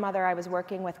had one mother I was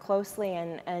working with closely,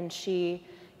 and she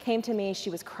came to me, she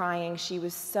was crying, she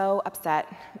was so upset.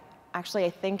 Actually, I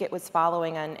think it was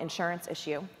following an insurance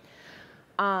issue.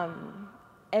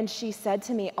 And she said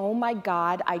to me, "Oh my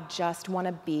God, I just want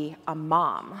to be a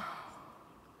mom.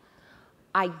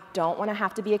 I don't want to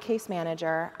have to be a case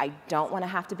manager. I don't want to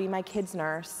have to be my kid's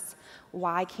nurse.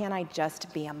 Why can't I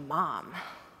just be a mom?"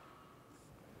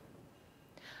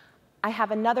 I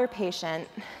have another patient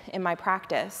in my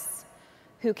practice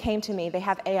who came to me. They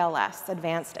have ALS,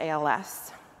 advanced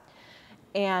ALS.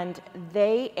 And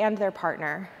they and their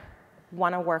partner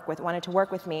wanted to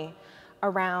work with me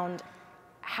around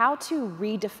how to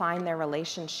redefine their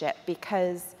relationship,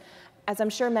 because as I'm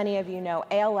sure many of you know,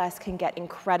 ALS can get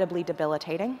incredibly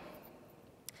debilitating,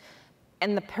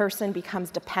 and the person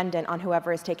becomes dependent on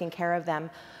whoever is taking care of them.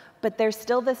 But there's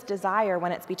still this desire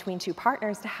when it's between two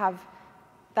partners to have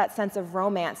that sense of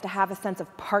romance, to have a sense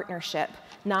of partnership,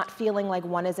 not feeling like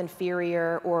one is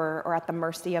inferior or at the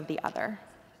mercy of the other.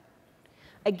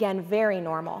 Again, very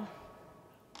normal.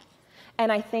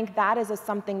 And I think that is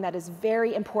something that is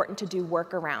very important to do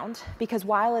work around, because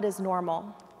while it is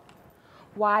normal,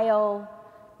 while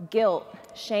guilt,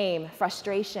 shame,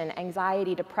 frustration,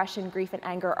 anxiety, depression, grief, and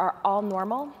anger are all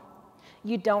normal,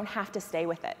 you don't have to stay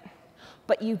with it.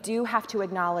 But you do have to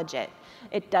acknowledge it.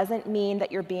 It doesn't mean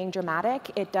that you're being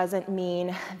dramatic. It doesn't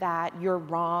mean that you're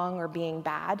wrong or being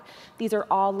bad. These are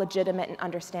all legitimate and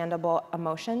understandable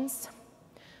emotions.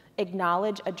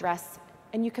 Acknowledge, address,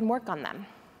 and you can work on them.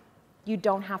 You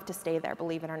don't have to stay there,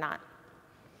 believe it or not.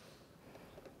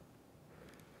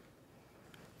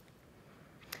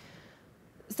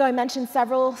 So I mentioned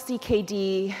several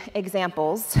CKD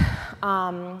examples,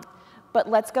 but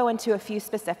let's go into a few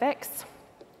specifics.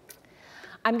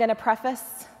 I'm going to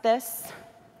preface this.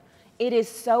 It is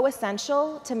so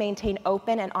essential to maintain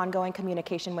open and ongoing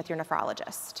communication with your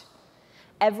nephrologist.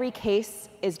 Every case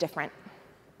is different.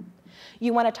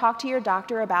 You want to talk to your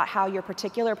doctor about how your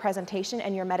particular presentation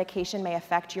and your medication may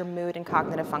affect your mood and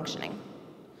cognitive functioning,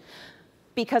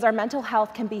 because our mental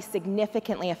health can be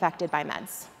significantly affected by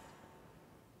meds.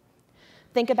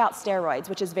 Think about steroids,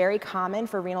 which is very common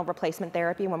for renal replacement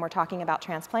therapy when we're talking about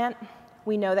transplant.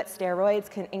 We know that steroids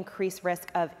can increase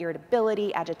risk of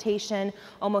irritability, agitation,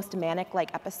 almost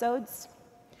manic-like episodes.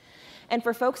 And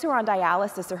for folks who are on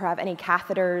dialysis or who have any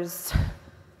catheters,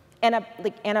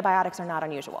 antibiotics are not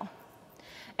unusual.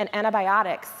 And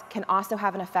antibiotics can also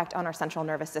have an effect on our central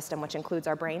nervous system, which includes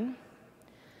our brain.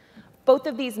 Both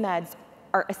of these meds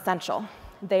are essential.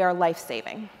 They are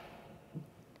life-saving.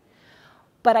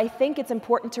 But I think it's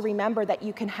important to remember that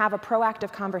you can have a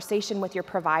proactive conversation with your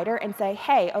provider and say,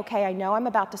 "Hey, okay, I know I'm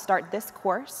about to start this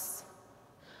course.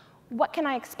 What can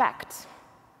I expect?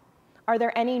 Are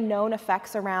there any known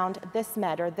effects around this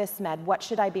med or this med? What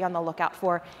should I be on the lookout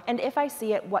for? And if I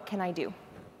see it, what can I do?"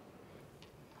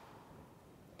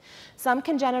 Some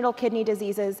congenital kidney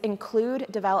diseases include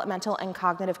developmental and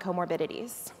cognitive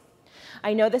comorbidities.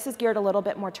 I know this is geared a little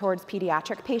bit more towards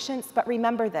pediatric patients, but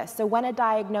remember this. So when a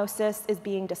diagnosis is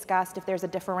being discussed, if there's a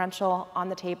differential on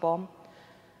the table,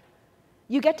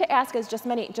 you get to ask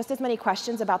just as many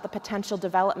questions about the potential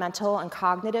developmental and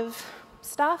cognitive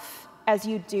stuff as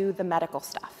you do the medical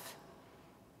stuff.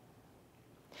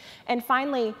 And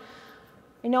finally,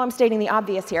 I know I'm stating the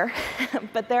obvious here,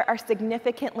 but there are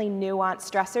significantly nuanced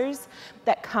stressors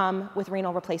that come with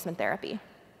renal replacement therapy.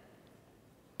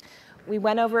 We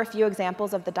went over a few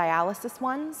examples of the dialysis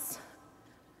ones,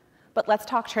 but let's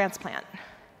talk transplant.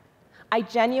 I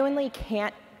genuinely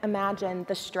can't imagine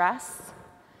the stress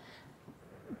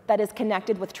that is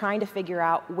connected with trying to figure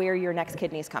out where your next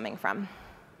kidney is coming from.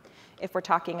 If we're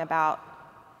talking about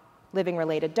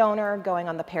living-related donor, going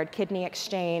on the paired kidney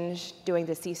exchange, doing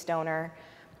deceased donor,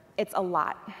 it's a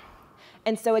lot.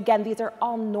 And so again, these are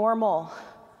all normal,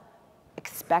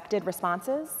 expected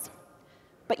responses,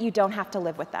 but you don't have to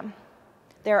live with them.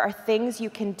 There are things you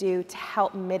can do to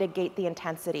help mitigate the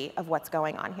intensity of what's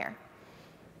going on here.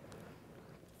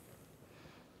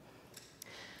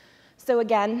 So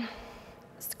again,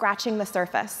 scratching the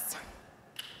surface,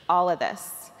 all of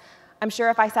this. I'm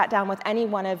sure if I sat down with any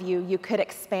one of you, you could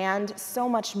expand so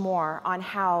much more on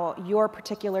how your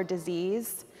particular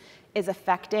disease is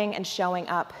affecting and showing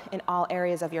up in all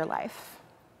areas of your life.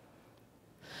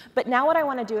 But now what I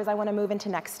want to do is I want to move into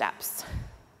next steps.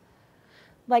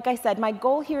 Like I said, my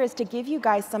goal here is to give you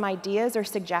guys some ideas or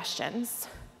suggestions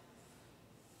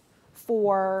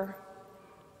for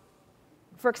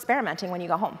experimenting when you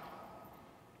go home.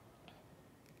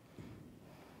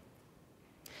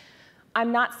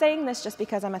 I'm not saying this just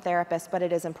because I'm a therapist, but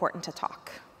it is important to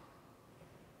talk.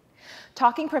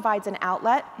 Talking provides an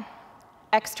outlet,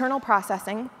 external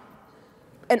processing,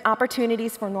 and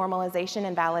opportunities for normalization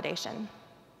and validation.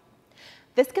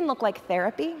 This can look like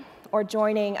therapy or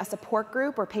joining a support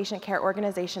group or patient care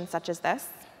organization such as this,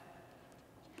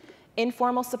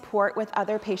 informal support with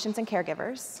other patients and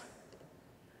caregivers.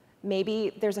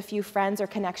 Maybe there's a few friends or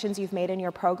connections you've made in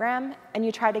your program, and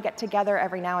you try to get together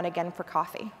every now and again for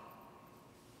coffee.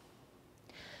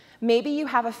 Maybe you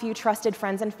have a few trusted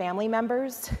friends and family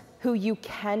members who you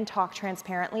can talk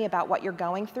transparently about what you're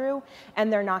going through,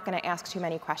 and they're not going to ask too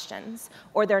many questions,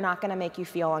 or they're not going to make you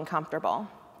feel uncomfortable.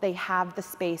 They have the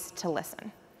space to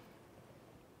listen.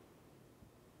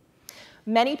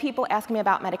 Many people ask me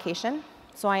about medication,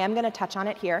 so I am going to touch on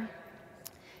it here.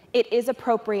 It is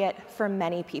appropriate for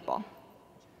many people.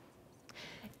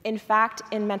 In fact,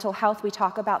 in mental health, we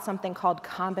talk about something called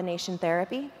combination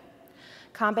therapy.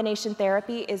 Combination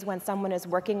therapy is when someone is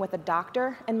working with a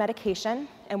doctor and medication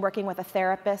and working with a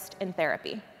therapist in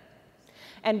therapy.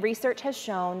 And research has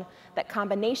shown that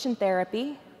combination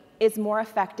therapy is more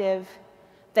effective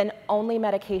than only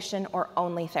medication or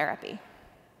only therapy.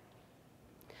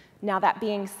 Now, that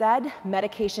being said,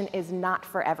 medication is not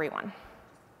for everyone.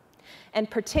 And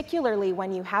particularly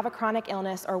when you have a chronic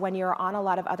illness or when you're on a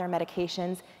lot of other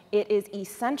medications, it is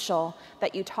essential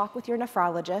that you talk with your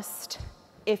nephrologist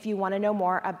if you want to know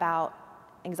more about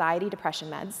anxiety, depression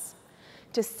meds,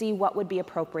 to see what would be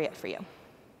appropriate for you.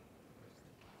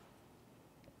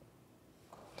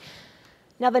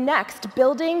 Now the next,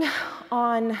 building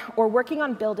on or working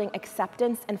on building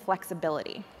acceptance and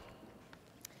flexibility.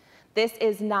 This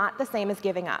is not the same as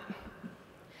giving up.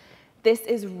 This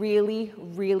is really,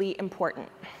 really important.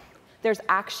 There's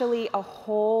actually a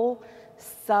whole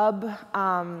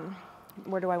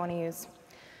where do I want to use?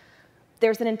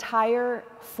 There's an entire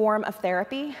form of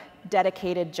therapy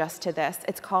dedicated just to this.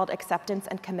 It's called acceptance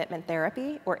and commitment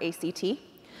therapy, or ACT.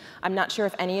 I'm not sure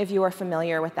if any of you are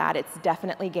familiar with that. It's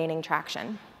definitely gaining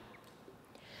traction.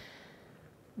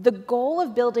 The goal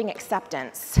of building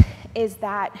acceptance is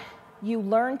that you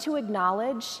learn to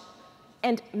acknowledge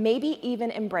and maybe even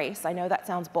embrace, I know that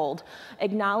sounds bold,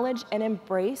 acknowledge and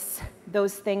embrace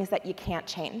those things that you can't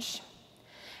change.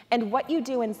 And what you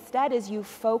do instead is you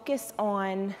focus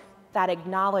on that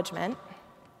acknowledgement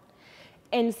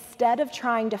instead of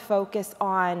trying to focus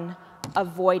on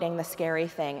avoiding the scary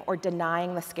thing or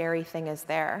denying the scary thing is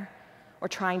there or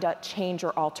trying to change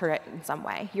or alter it in some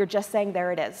way. You're just saying,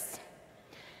 there it is.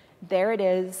 There it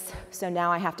is, so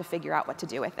now I have to figure out what to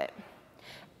do with it.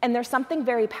 And there's something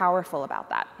very powerful about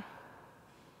that.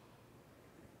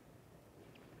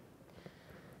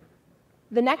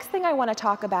 The next thing I want to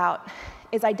talk about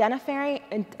is identifying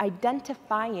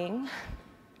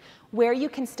where you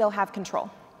can still have control.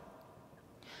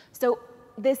 So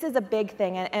this is a big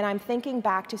thing, and I'm thinking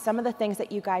back to some of the things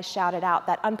that you guys shouted out,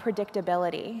 that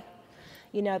unpredictability,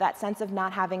 you know, that sense of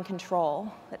not having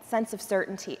control, that sense of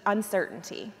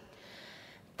uncertainty.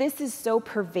 This is so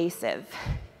pervasive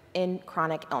in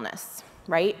chronic illness,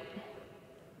 right?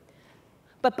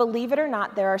 But believe it or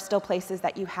not, there are still places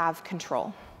that you have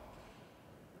control.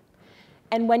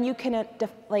 And when you can,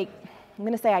 I'm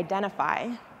going to say identify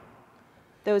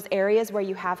those areas where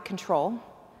you have control,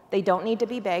 they don't need to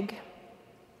be big.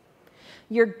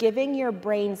 You're giving your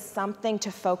brain something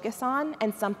to focus on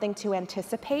and something to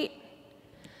anticipate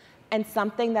and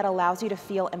something that allows you to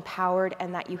feel empowered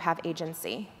and that you have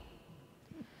agency.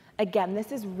 Again,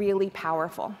 this is really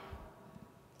powerful.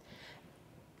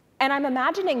 And I'm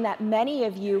imagining that many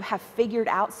of you have figured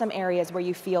out some areas where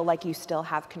you feel like you still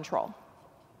have control.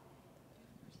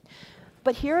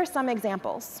 But here are some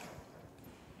examples.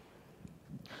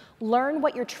 Learn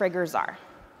what your triggers are.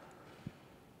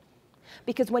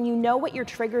 Because when you know what your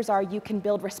triggers are, you can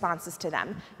build responses to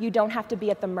them. You don't have to be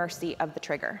at the mercy of the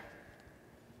trigger.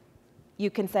 You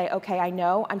can say, okay, I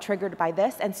know I'm triggered by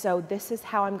this, and so this is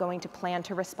how I'm going to plan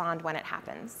to respond when it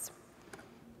happens.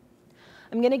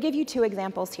 I'm going to give you two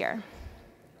examples here.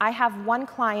 I have one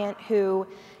client who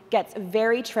gets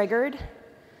very triggered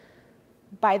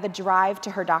by the drive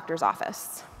to her doctor's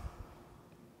office.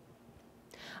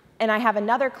 And I have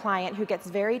another client who gets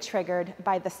very triggered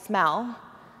by the smell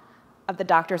of the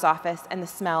doctor's office and the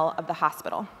smell of the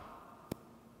hospital.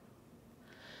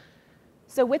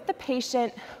 So with the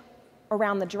patient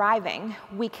around the driving,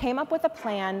 we came up with a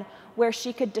plan where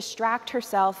she could distract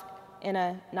herself in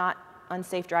a not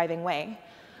unsafe driving way,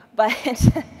 but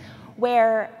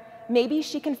where maybe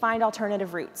she can find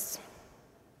alternative routes.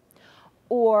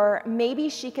 Or maybe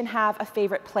she can have a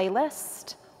favorite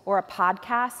playlist or a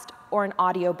podcast or an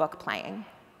audiobook playing.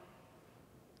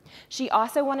 She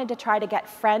also wanted to try to get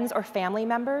friends or family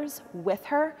members with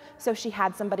her so she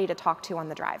had somebody to talk to on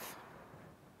the drive.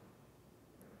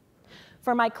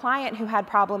 For my client who had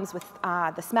problems with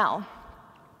the smell,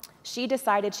 she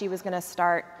decided she was going to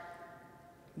start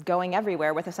going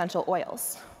everywhere with essential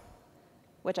oils,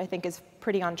 which I think is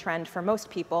pretty on trend for most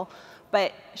people.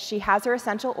 But she has her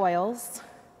essential oils,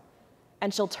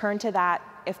 and she'll turn to that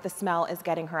if the smell is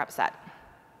getting her upset.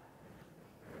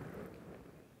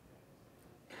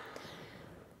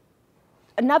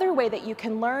 Another way that you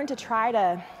can learn to try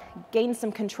to gain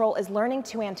some control is learning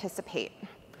to anticipate.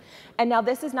 And now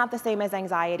this is not the same as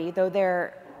anxiety, though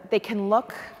they can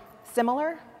look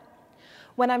similar.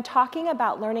 When I'm talking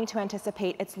about learning to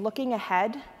anticipate, it's looking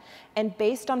ahead and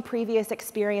based on previous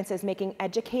experiences, making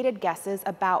educated guesses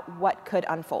about what could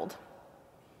unfold.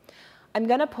 I'm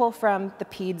gonna pull from the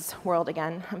peds world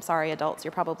again. I'm sorry, adults,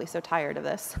 you're probably so tired of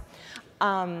this.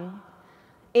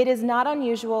 It is not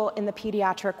unusual in the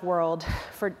pediatric world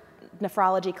for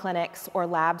nephrology clinics or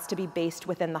labs to be based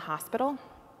within the hospital.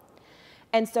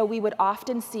 And so we would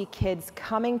often see kids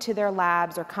coming to their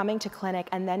labs or coming to clinic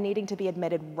and then needing to be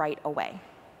admitted right away.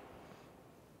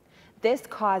 This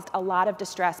caused a lot of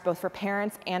distress both for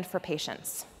parents and for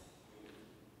patients.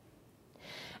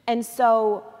 And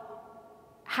so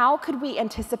how could we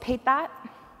anticipate that?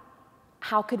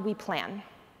 How could we plan?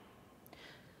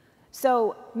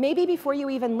 So maybe before you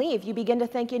even leave, you begin to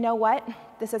think, you know what,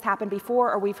 this has happened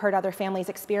before, or we've heard other families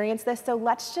experience this, so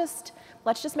let's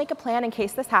just make a plan in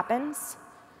case this happens.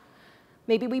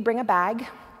 Maybe we bring a bag.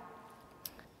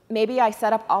 Maybe I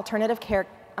set up alternative care,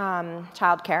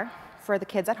 childcare for the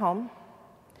kids at home.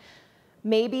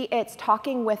 Maybe it's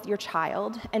talking with your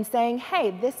child and saying,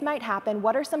 hey, this might happen.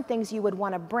 What are some things you would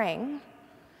want to bring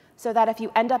so that if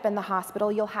you end up in the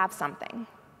hospital, you'll have something?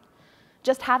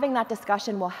 Just having that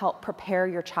discussion will help prepare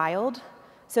your child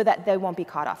so that they won't be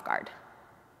caught off guard.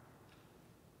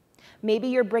 Maybe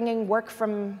you're bringing work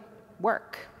from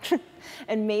work,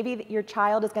 and maybe your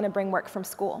child is going to bring work from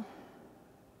school.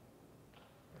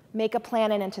 Make a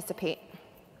plan and anticipate.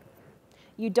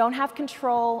 You don't have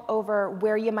control over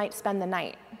where you might spend the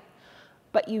night,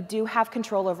 but you do have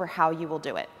control over how you will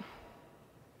do it.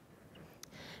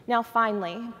 Now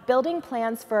finally, building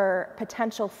plans for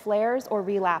potential flares or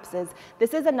relapses.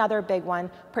 This is another big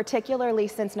one, particularly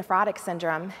since nephrotic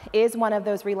syndrome is one of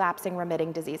those relapsing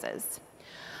remitting diseases.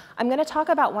 I'm going to talk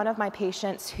about one of my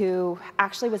patients who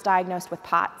actually was diagnosed with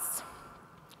POTS,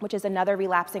 which is another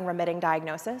relapsing remitting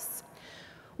diagnosis.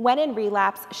 When in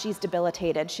relapse, she's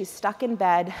debilitated. She's stuck in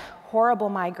bed, horrible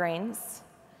migraines.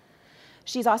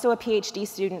 She's also a PhD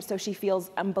student, so she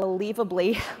feels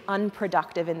unbelievably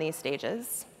unproductive in these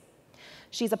stages.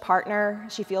 She's a partner.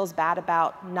 She feels bad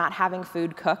about not having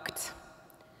food cooked.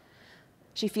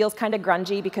 She feels kind of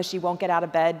grungy because she won't get out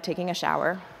of bed taking a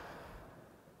shower.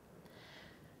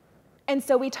 And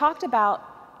so we talked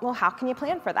about, well, how can you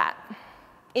plan for that?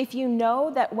 If you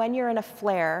know that when you're in a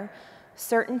flare,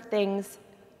 certain things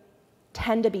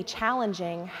tend to be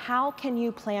challenging, how can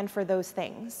you plan for those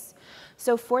things?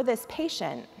 So for this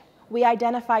patient, we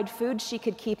identified food she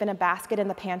could keep in a basket in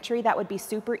the pantry that would be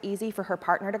super easy for her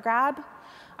partner to grab,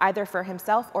 either for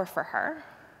himself or for her.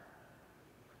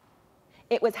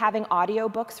 It was having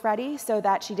audiobooks ready so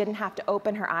that she didn't have to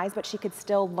open her eyes, but she could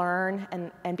still learn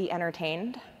and be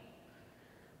entertained.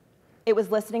 It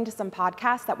was listening to some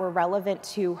podcasts that were relevant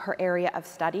to her area of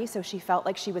study, so she felt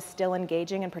like she was still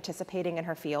engaging and participating in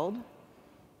her field.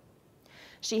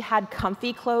 She had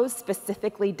comfy clothes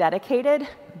specifically dedicated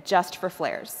just for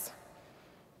flares.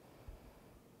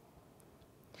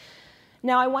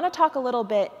 Now, I want to talk a little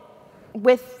bit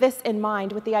with this in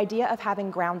mind, with the idea of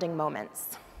having grounding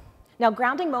moments. Now,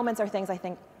 grounding moments are things I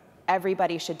think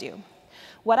everybody should do.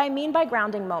 What I mean by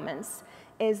grounding moments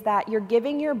is that you're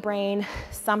giving your brain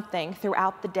something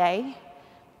throughout the day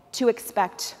to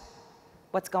expect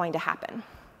what's going to happen.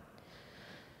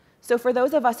 So for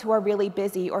those of us who are really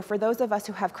busy, or for those of us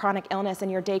who have chronic illness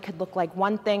and your day could look like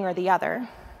one thing or the other,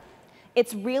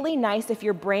 it's really nice if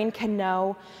your brain can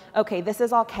know, okay, this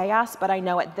is all chaos, but I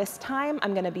know at this time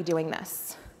I'm going to be doing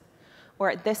this.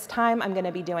 Or at this time I'm going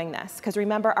to be doing this. Because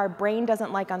remember, our brain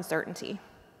doesn't like uncertainty.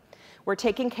 We're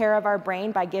taking care of our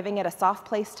brain by giving it a soft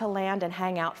place to land and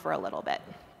hang out for a little bit.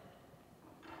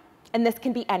 And this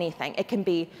can be anything. It can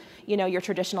be, your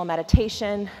traditional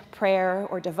meditation, prayer,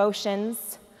 or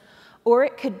devotions. Or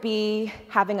it could be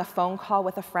having a phone call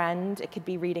with a friend. It could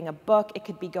be reading a book. It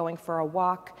could be going for a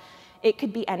walk. It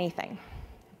could be anything.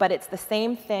 But it's the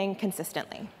same thing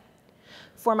consistently.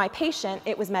 For my patient,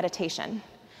 it was meditation.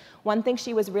 One thing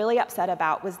she was really upset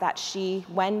about was that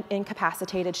when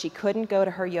incapacitated, she couldn't go to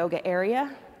her yoga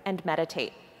area and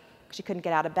meditate She couldn't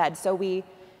get out of bed. So we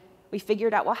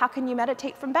figured out, well, how can you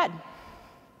meditate from bed?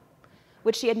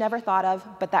 Which she had never thought of,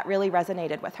 but that really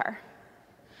resonated with her.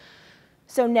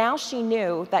 So now she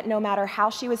knew that no matter how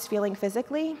she was feeling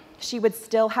physically, she would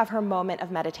still have her moment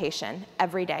of meditation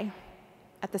every day,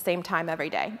 at the same time every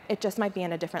day. It just might be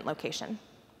in a different location.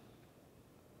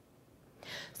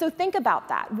 So think about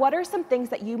that. What are some things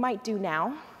that you might do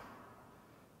now,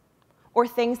 or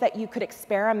things that you could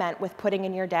experiment with putting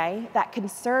in your day that can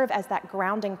serve as that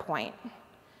grounding point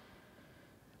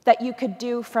that you could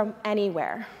do from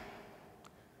anywhere?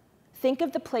 Think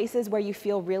of the places where you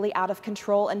feel really out of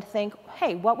control and think,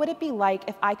 hey, what would it be like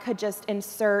if I could just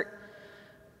insert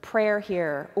prayer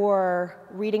here, or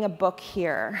reading a book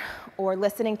here, or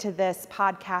listening to this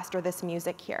podcast or this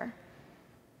music here?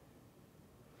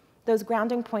 Those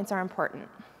grounding points are important.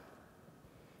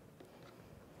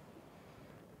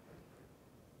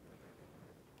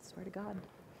 Swear to God.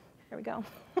 Here we go.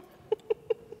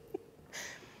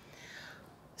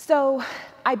 So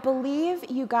I believe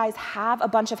you guys have a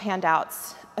bunch of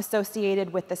handouts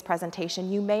associated with this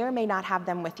presentation. You may or may not have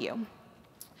them with you.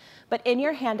 But in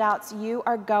your handouts, you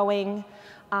are going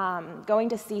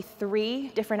to see 3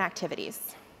 different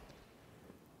activities.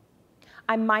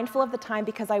 I'm mindful of the time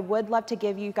because I would love to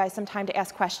give you guys some time to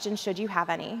ask questions should you have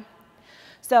any.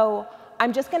 So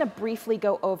I'm just going to briefly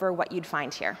go over what you'd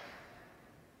find here.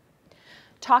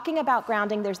 Talking about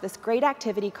grounding, there's this great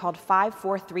activity called 5,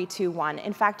 4, 3, 2, 1.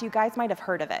 In fact, you guys might have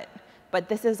heard of it, but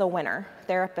this is a winner.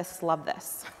 Therapists love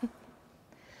this.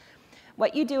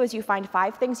 What you do is you find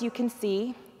 5 things you can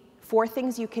see, 4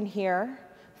 things you can hear,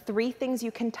 3 things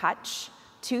you can touch,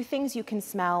 2 things you can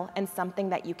smell, and something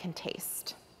that you can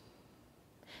taste.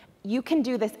 You can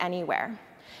do this anywhere.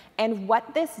 And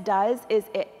what this does is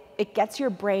it gets your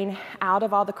brain out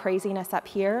of all the craziness up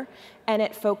here, and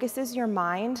it focuses your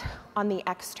mind on the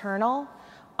external,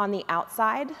 on the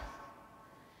outside.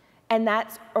 And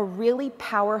that's a really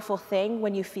powerful thing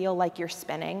when you feel like you're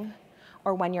spinning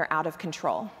or when you're out of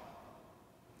control.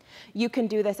 You can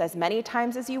do this as many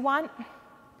times as you want,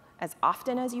 as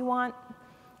often as you want,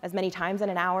 as many times in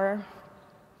an hour.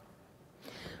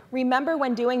 Remember,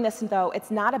 when doing this, though,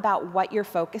 it's not about what you're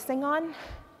focusing on.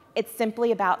 It's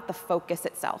simply about the focus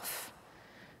itself.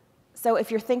 So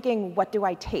if you're thinking, what do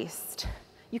I taste?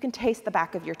 You can taste the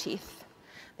back of your teeth.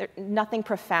 Nothing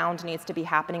profound needs to be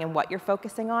happening in what you're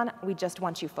focusing on. We just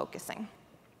want you focusing.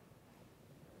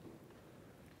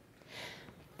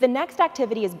 The next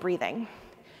activity is breathing.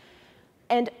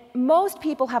 And most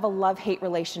people have a love-hate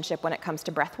relationship when it comes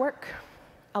to breath work.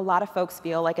 A lot of folks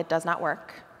feel like it does not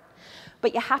work.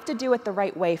 But you have to do it the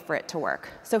right way for it to work.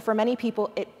 So for many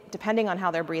people, depending on how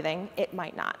they're breathing, it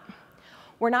might not.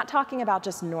 We're not talking about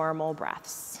just normal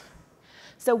breaths.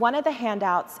 So one of the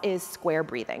handouts is square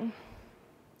breathing.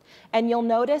 And you'll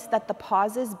notice that the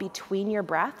pauses between your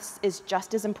breaths is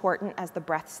just as important as the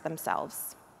breaths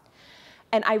themselves.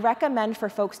 And I recommend for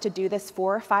folks to do this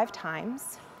 4 or 5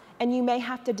 times, and you may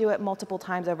have to do it multiple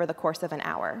times over the course of an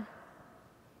hour.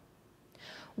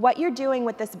 What you're doing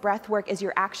with this breath work is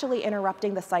you're actually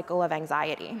interrupting the cycle of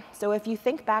anxiety. So if you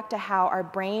think back to how our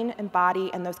brain and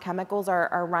body and those chemicals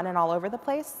are running all over the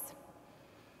place,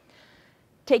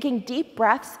 taking deep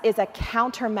breaths is a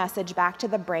counter message back to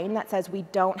the brain that says we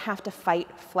don't have to fight,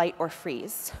 flight, or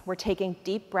freeze. We're taking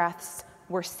deep breaths,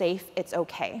 we're safe, it's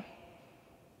okay.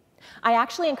 I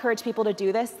actually encourage people to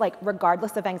do this, like,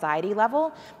 regardless of anxiety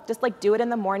level. Just like do it in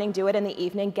the morning, do it in the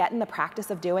evening, get in the practice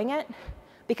of doing it.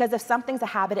 Because if something's a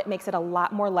habit, it makes it a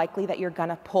lot more likely that you're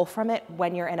gonna pull from it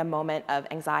when you're in a moment of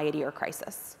anxiety or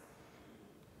crisis.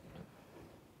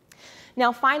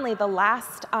 Now, finally, the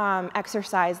last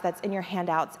exercise that's in your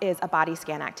handouts is a body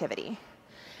scan activity.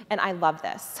 And I love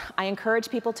this. I encourage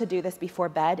people to do this before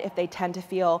bed if they tend to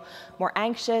feel more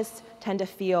anxious, tend to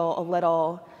feel a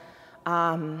little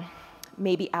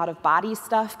maybe out of body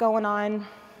stuff going on.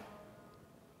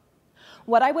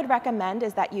 What I would recommend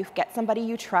is that you get somebody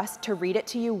you trust to read it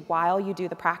to you while you do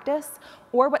the practice,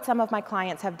 or what some of my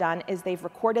clients have done is they've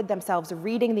recorded themselves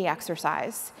reading the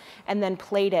exercise and then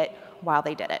played it while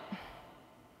they did it.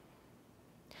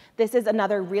 This is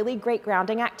another really great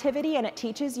grounding activity, and it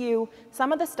teaches you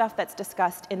some of the stuff that's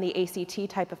discussed in the ACT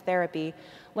type of therapy,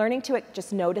 learning to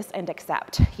just notice and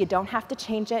accept. You don't have to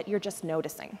change it, you're just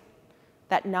noticing.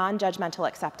 That non-judgmental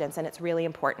acceptance, and it's really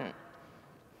important.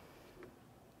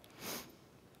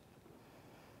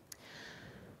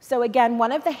 So again,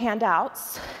 one of the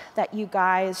handouts that you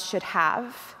guys should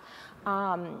have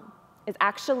is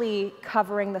actually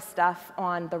covering the stuff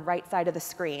on the right side of the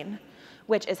screen,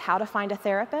 which is how to find a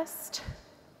therapist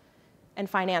and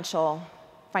financial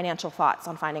financial thoughts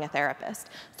on finding a therapist.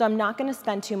 So I'm not going to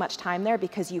spend too much time there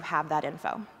because you have that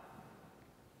info.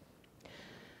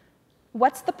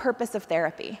 What's the purpose of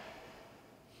therapy?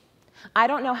 I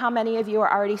don't know how many of you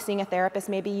are already seeing a therapist.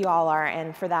 Maybe you all are,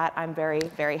 and for that, I'm very,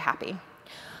 very happy.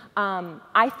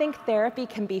 I think therapy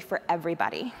can be for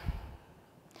everybody.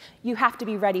 You have to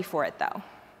be ready for it, though.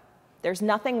 There's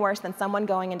nothing worse than someone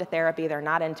going into therapy, they're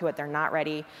not into it, they're not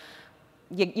ready.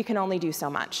 You can only do so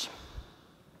much.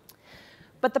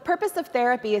 But the purpose of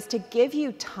therapy is to give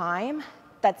you time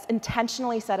that's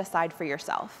intentionally set aside for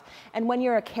yourself. And when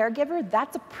you're a caregiver,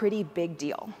 that's a pretty big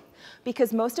deal,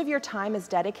 because most of your time is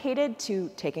dedicated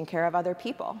to taking care of other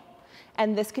people.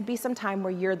 And this could be some time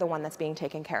where you're the one that's being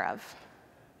taken care of.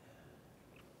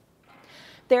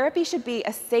 Therapy should be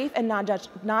a safe and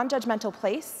non-judgmental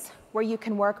place where you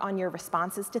can work on your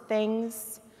responses to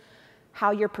things,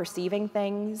 how you're perceiving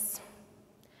things,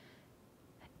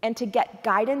 and to get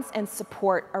guidance and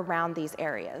support around these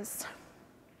areas.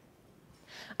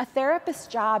 A therapist's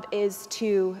job is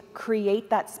to create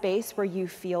that space where you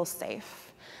feel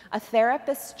safe. A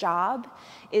therapist's job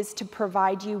is to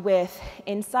provide you with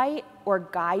insight or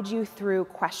guide you through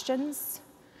questions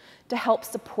to help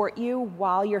support you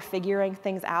while you're figuring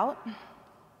things out.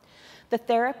 The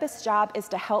therapist's job is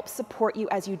to help support you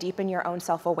as you deepen your own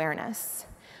self-awareness.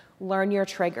 Learn your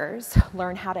triggers,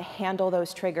 learn how to handle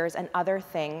those triggers and other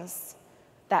things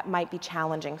that might be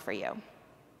challenging for you.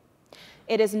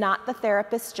 It is not the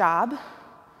therapist's job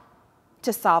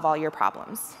to solve all your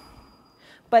problems,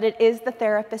 but it is the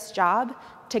therapist's job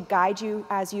to guide you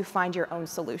as you find your own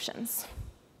solutions.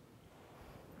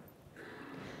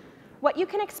 What you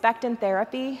can expect in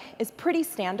therapy is pretty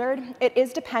standard. It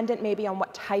is dependent maybe on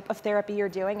what type of therapy you're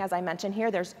doing. As I mentioned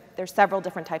here, there's several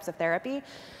different types of therapy.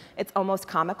 It's almost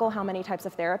comical how many types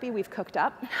of therapy we've cooked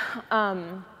up.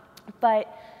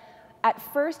 But at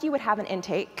first you would have an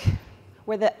intake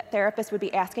where the therapist would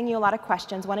be asking you a lot of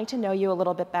questions, wanting to know you a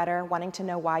little bit better, wanting to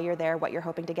know why you're there, what you're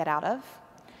hoping to get out of.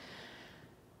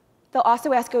 They'll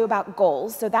also ask you about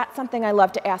goals. So that's something I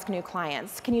love to ask new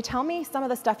clients. Can you tell me some of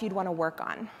the stuff you'd want to work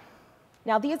on?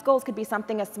 Now, these goals could be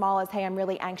something as small as, hey, I'm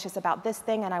really anxious about this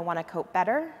thing and I want to cope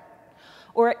better.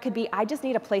 Or it could be, I just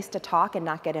need a place to talk and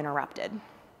not get interrupted.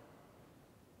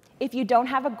 If you don't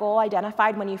have a goal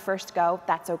identified when you first go,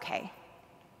 that's okay.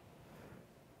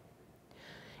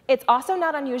 It's also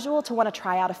not unusual to want to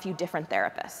try out a few different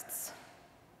therapists.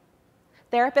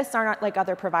 Therapists are not like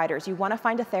other providers. You want to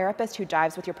find a therapist who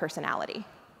jives with your personality.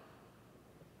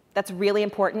 That's really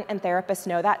important, and therapists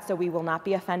know that, so we will not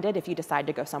be offended if you decide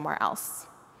to go somewhere else.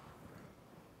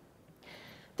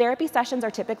 Therapy sessions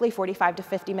are typically 45 to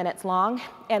 50 minutes long,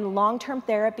 and long-term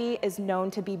therapy is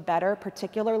known to be better,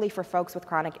 particularly for folks with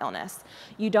chronic illness.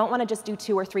 You don't want to just do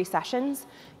 2 or 3 sessions.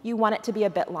 You want it to be a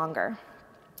bit longer.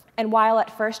 And while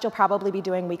at first you'll probably be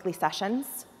doing weekly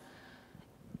sessions,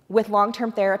 with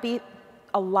long-term therapy,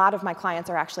 a lot of my clients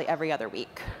are actually every other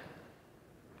week.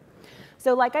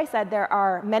 So like I said, there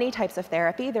are many types of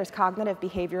therapy. There's cognitive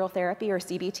behavioral therapy, or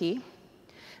CBT.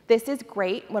 This is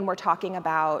great when we're talking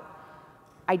about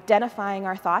identifying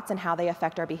our thoughts and how they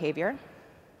affect our behavior.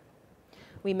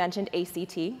 We mentioned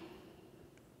ACT.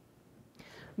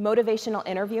 Motivational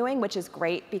interviewing, which is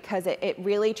great because it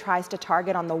really tries to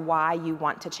target on the why you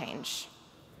want to change.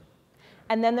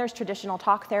 And then there's traditional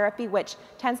talk therapy, which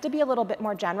tends to be a little bit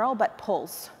more general, but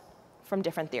pulls from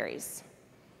different theories.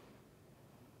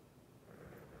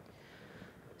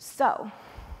 So,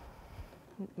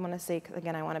 I want to say,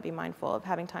 again, I want to be mindful of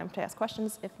having time to ask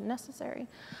questions if necessary.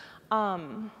 What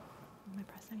am I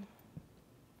pressing?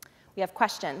 We have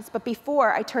questions, but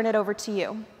before I turn it over to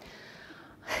you,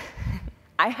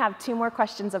 I have 2 more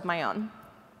questions of my own.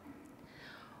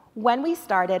 When we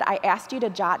started, I asked you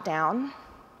to jot down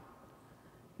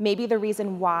maybe the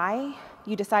reason why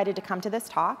you decided to come to this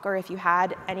talk, or if you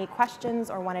had any questions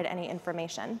or wanted any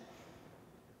information.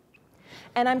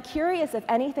 And I'm curious if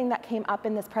anything that came up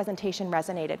in this presentation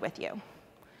resonated with you.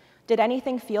 Did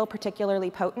anything feel particularly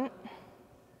potent?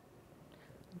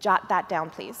 Jot that down,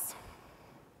 please.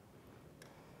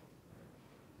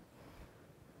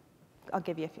 I'll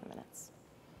give you a few minutes.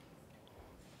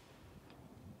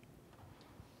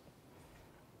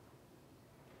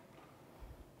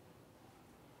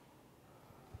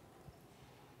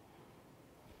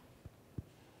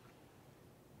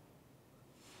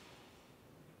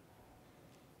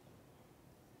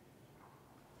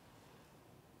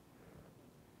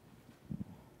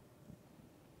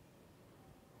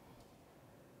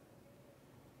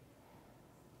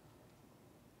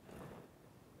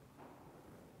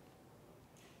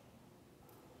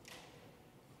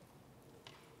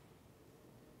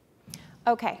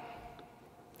 Okay,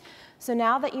 So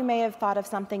now that you may have thought of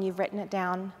something, you've written it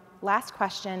down, last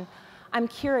question, I'm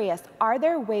curious, are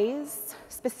there ways,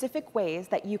 specific ways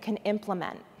that you can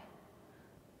implement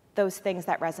those things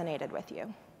that resonated with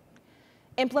you?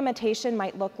 Implementation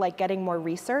might look like getting more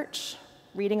research,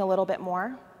 reading a little bit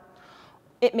more.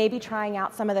 It may be trying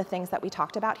out some of the things that we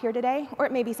talked about here today, or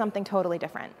it may be something totally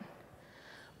different.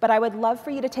 But I would love for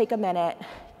you to take a minute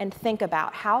and think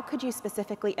about how could you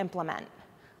specifically implement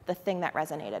the thing that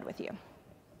resonated with you.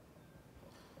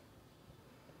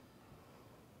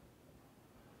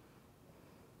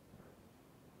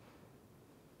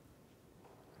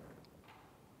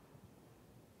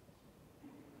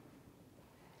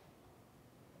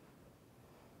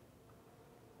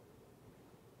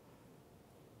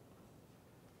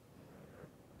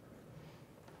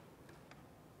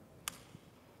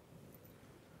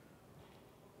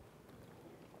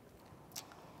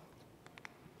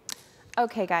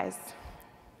 Okay, guys.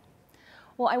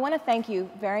 Well, I want to thank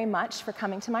you very much for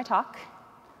coming to my talk.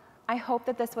 I hope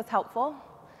that this was helpful.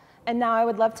 And now I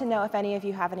would love to know if any of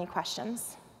you have any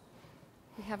questions.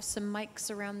 We have some mics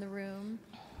around the room.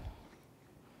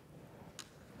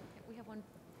 We have one.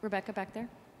 Rebecca back there.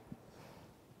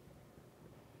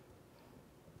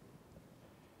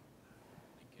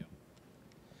 Thank you.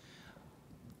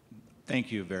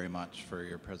 Thank you very much for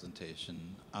your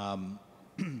presentation.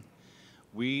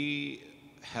 We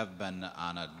have been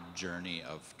on a journey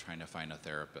of trying to find a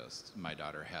therapist. My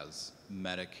daughter has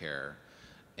Medicare,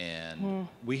 and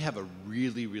we have a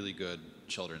really, really good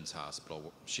children's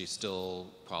hospital. She still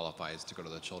qualifies to go to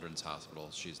the children's hospital.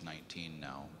 She's 19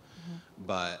 now.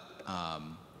 But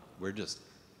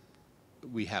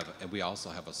we also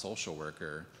have a social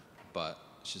worker, but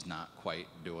she's not quite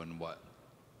doing what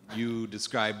you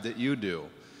described that you do.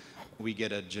 We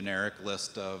get a generic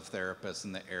list of therapists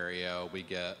in the area. We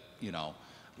get,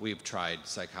 we've tried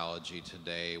Psychology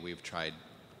Today. We've tried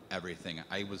everything.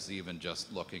 I was even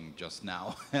just looking just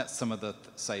now at some of the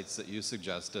sites that you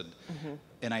suggested.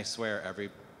 And I swear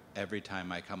every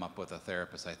time I come up with a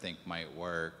therapist I think might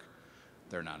work,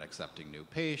 they're not accepting new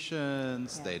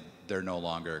patients. Yeah. They're no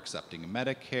longer accepting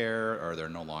Medicare, or they're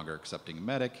no longer accepting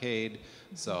Medicaid.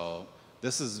 So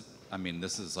this is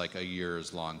like a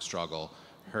years long struggle.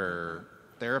 Her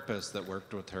therapist that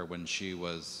worked with her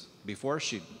before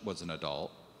she was an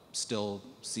adult, still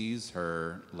sees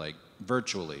her like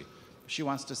virtually. She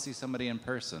wants to see somebody in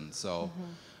person. So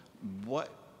what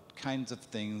kinds of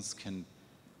things can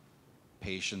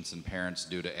patients and parents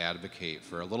do to advocate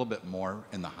for a little bit more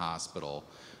in the hospital?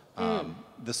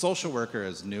 The social worker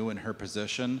is new in her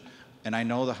position, and I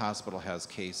know the hospital has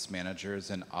case managers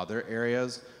in other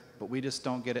areas, but we just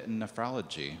don't get it in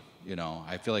nephrology.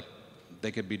 I feel like they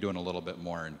could be doing a little bit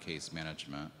more in case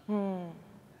management.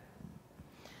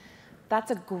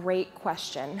 That's a great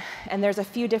question, and there's a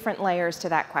few different layers to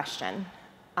that question.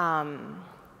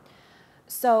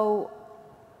 So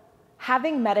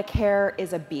having Medicare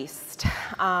is a beast.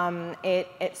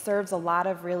 It serves a lot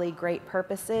of really great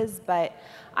purposes, but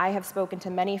I have spoken to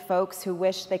many folks who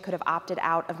wish they could have opted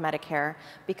out of Medicare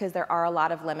because there are a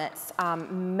lot of limits.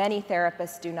 Many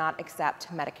therapists do not accept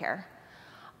Medicare.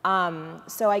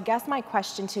 So I guess my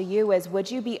question to you is, would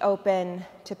you be open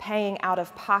to paying out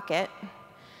of pocket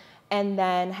and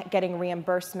then getting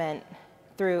reimbursement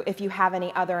through, if you have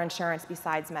any other insurance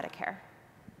besides Medicare?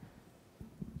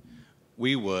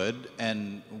 We would,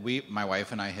 and my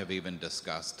wife and I have even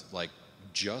discussed like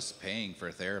just paying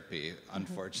for therapy.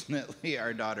 Unfortunately,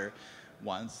 our daughter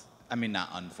wants, not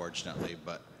unfortunately,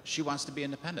 but she wants to be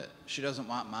independent. She doesn't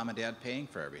want mom and dad paying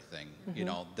for everything.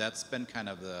 That's been kind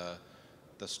of the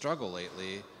struggle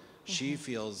lately. She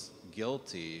feels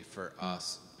guilty for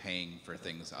us paying for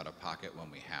things out of pocket when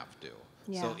we have to.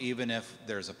 Yeah. So even if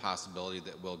there's a possibility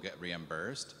that we'll get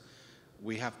reimbursed,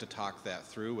 we have to talk that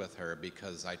through with her,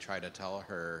 because I try to tell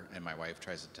her, and my wife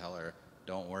tries to tell her,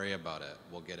 don't worry about it,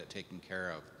 we'll get it taken care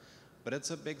of. But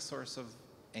it's a big source of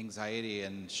anxiety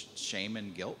and shame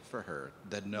and guilt for her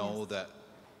to know that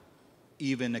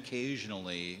even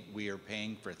occasionally we are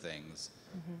paying for things.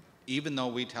 Even though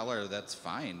we tell her that's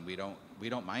fine, we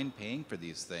don't mind paying for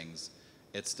these things,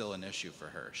 it's still an issue for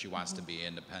her. She wants to be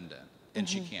independent, and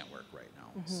she can't work right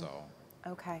now. So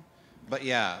okay. But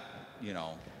yeah,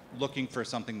 looking for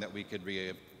something that we could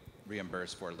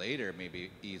reimburse for later,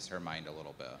 maybe ease her mind a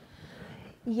little bit.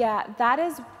 Yeah, that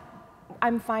is,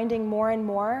 I'm finding more and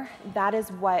more, that is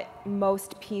what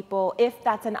most people, if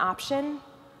that's an option,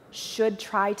 should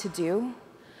try to do.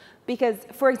 Because,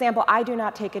 for example, I do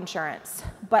not take insurance,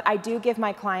 but I do give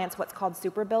my clients what's called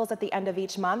super bills at the end of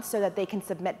each month so that they can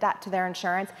submit that to their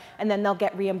insurance, and then they'll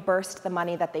get reimbursed the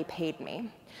money that they paid me.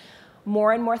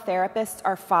 More and more therapists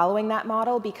are following that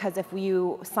model because if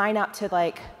you sign up to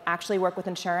like actually work with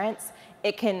insurance,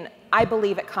 it can, I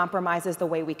believe it compromises the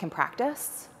way we can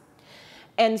practice.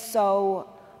 And so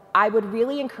I would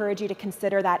really encourage you to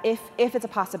consider that if it's a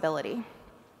possibility.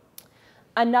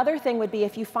 Another thing would be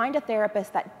if you find a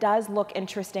therapist that does look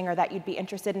interesting or that you'd be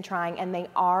interested in trying and they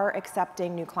are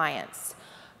accepting new clients,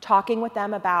 talking with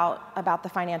them about the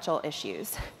financial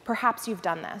issues. Perhaps you've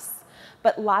done this,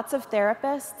 but lots of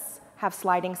therapists have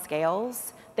sliding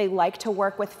scales. They like to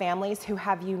work with families who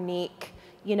have unique,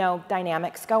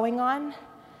 dynamics going on.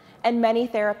 And many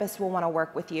therapists will want to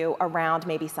work with you around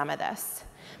maybe some of this.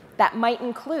 That might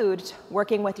include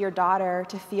working with your daughter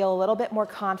to feel a little bit more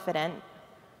confident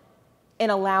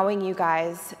in allowing you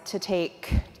guys to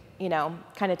take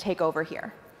over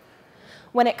here.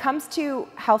 When it comes to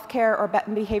healthcare or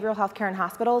behavioral healthcare in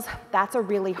hospitals, that's a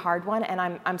really hard one, and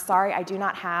I'm sorry, I do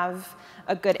not have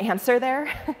a good answer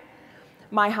there.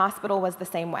 My hospital was the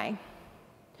same way.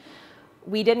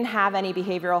 We didn't have any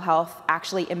behavioral health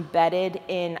actually embedded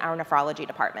in our nephrology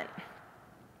department.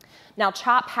 Now,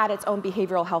 CHOP had its own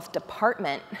behavioral health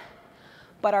department,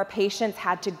 but our patients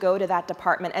had to go to that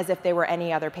department as if they were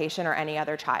any other patient or any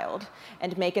other child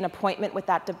and make an appointment with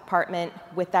that department,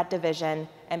 with that division,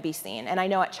 and be seen. And I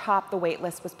know at CHOP, the wait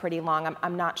list was pretty long.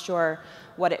 I'm not sure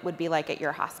what it would be like at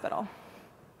your hospital.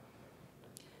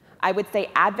 I would say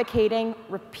advocating,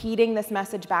 repeating this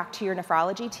message back to your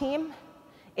nephrology team.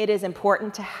 It is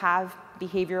important to have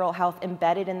behavioral health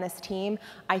embedded in this team,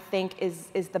 I think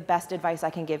is the best advice I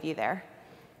can give you there.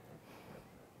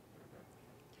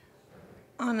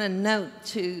 On a note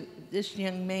to this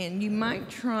young man, you might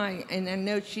try, and I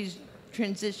know she's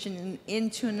transitioning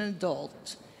into an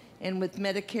adult, and with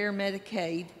Medicare,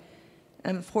 Medicaid,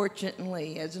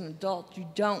 unfortunately, as an adult, you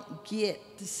don't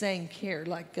get the same care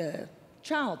like a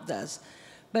child does.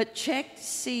 But check to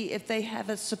see if they have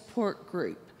a support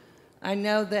group. I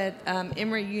know that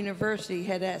Emory University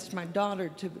had asked my daughter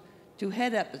to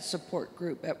head up a support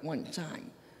group at one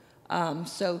time.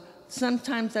 So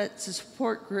sometimes that's a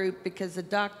support group because the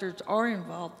doctors are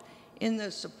involved in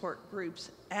those support groups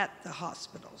at the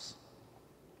hospitals.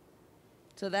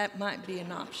 So that might be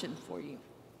an option for you.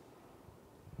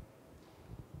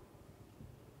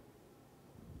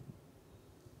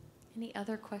 Any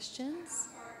other questions?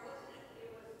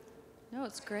 No,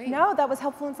 it's great. No, that was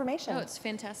helpful information. No, it's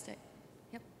fantastic.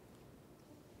 Yep.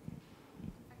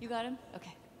 You got him?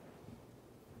 Okay.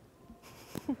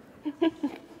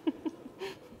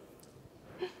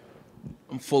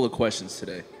 I'm full of questions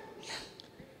today.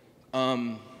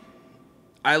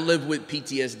 I live with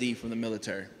PTSD from the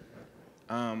military.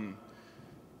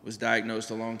 Was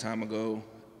diagnosed a long time ago.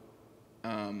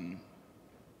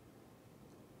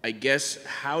 I guess,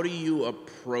 how do you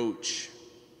approach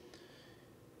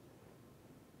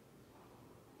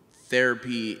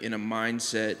therapy in a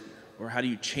mindset, or how do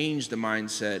you change the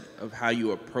mindset of how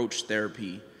you approach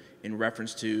therapy in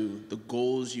reference to the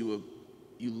goals you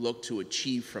look to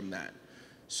achieve from that?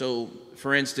 So,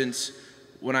 for instance,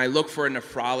 when I look for a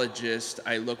nephrologist,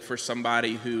 I look for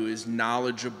somebody who is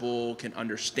knowledgeable, can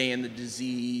understand the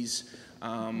disease,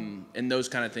 and those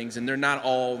kind of things. And they're not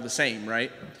all the same,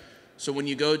 right? So when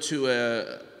you go to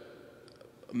a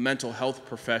mental health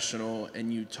professional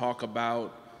and you talk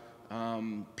about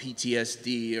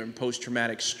PTSD or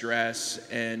post-traumatic stress,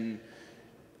 and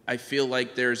I feel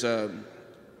like there's an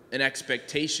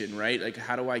expectation, right? Like,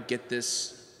 how do I get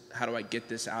this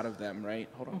out of them, right?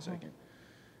 Hold on a second.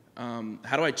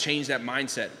 How do I change that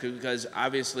mindset? Because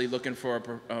obviously looking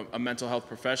for a mental health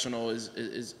professional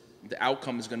is the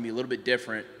outcome is going to be a little bit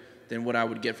different than what I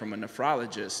would get from a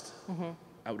nephrologist,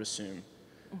 I would assume.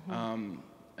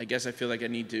 I guess I feel like I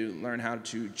need to learn how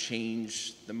to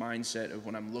change the mindset of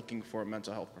when I'm looking for a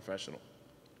mental health professional.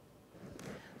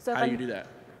 So how do you do that?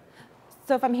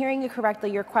 So if I'm hearing you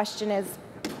correctly, your question is,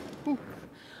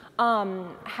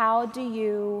 how do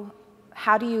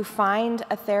you find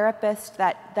a therapist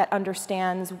that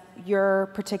understands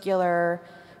your particular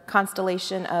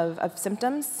constellation of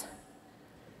symptoms?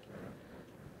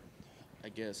 I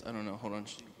guess, I don't know, hold on.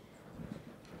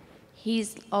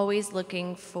 He's always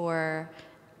looking for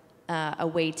a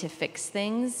way to fix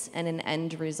things and an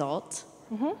end result.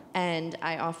 And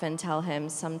I often tell him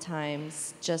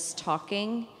sometimes just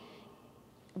talking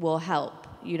will help.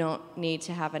 You don't need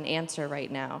to have an answer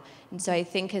right now. And so I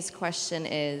think his question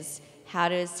is, how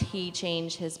does he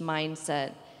change his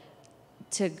mindset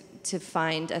to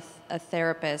find a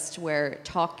therapist where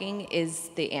talking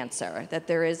is the answer, that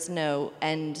there is no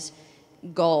end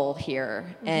goal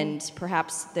here, and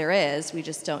perhaps there is, we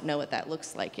just don't know what that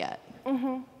looks like yet.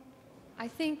 I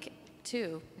think,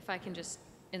 too, if I can just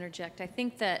interject? I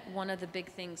think that one of the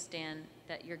big things, Dan,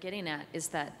 that you're getting at is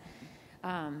that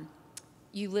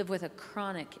you live with a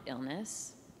chronic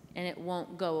illness and it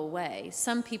won't go away.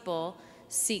 Some people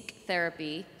seek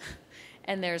therapy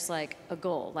and there's like a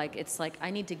goal. Like, it's like, I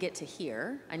need to get to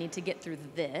here. I need to get through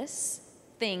this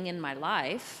thing in my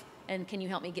life. And can you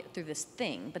help me get through this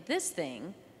thing? But this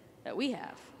thing that we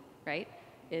have, right,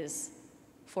 is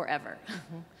forever.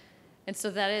 And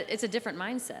so it's a different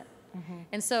mindset.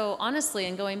 And so honestly,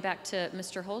 and going back to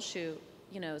Mr. Holshoe,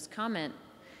 his comment,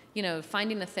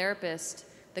 finding a therapist,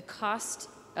 the cost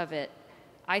of it,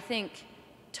 I think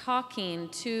talking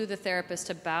to the therapist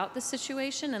about the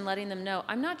situation and letting them know,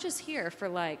 I'm not just here for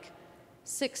like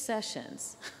 6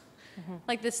 sessions.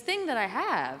 Like, this thing that I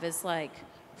have is like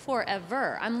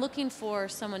forever. I'm looking for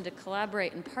someone to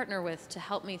collaborate and partner with to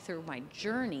help me through my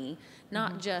journey,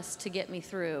 not just to get me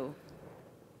through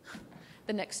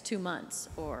the next 2 months.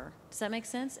 Or does that make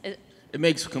sense? It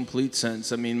makes complete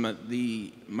sense. I mean,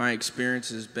 my experience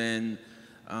has been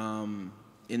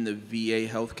in the VA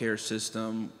healthcare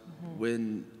system.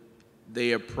 When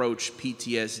they approach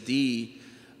PTSD,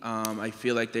 I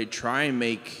feel like they try and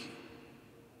make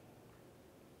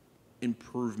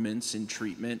improvements in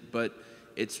treatment, but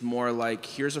it's more like,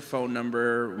 here's a phone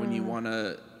number when you want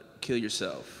to kill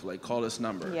yourself, like, call this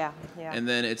number. Yeah. And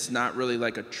then it's not really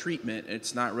like a treatment.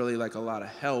 It's not really like a lot of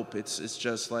help. It's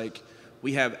just like,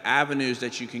 we have avenues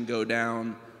that you can go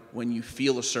down when you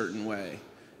feel a certain way,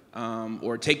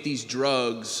 or take these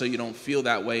drugs so you don't feel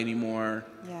that way anymore.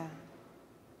 Yeah.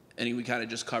 And we kind of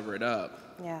just cover it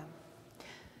up. Yeah.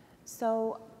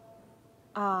 So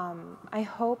I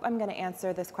hope I'm going to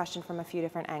answer this question from a few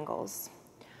different angles.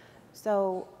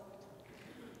 So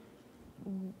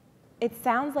it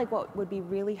sounds like what would be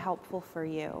really helpful for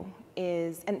you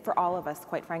is, and for all of us,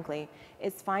 quite frankly,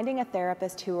 is finding a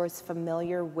therapist who is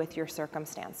familiar with your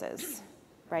circumstances,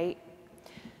 right?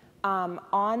 On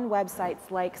websites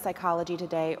like Psychology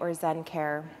Today or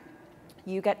ZenCare,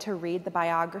 you get to read the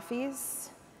biographies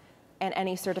and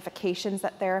any certifications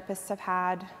that therapists have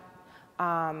had,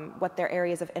 what their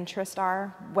areas of interest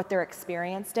are, what they're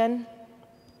experienced in.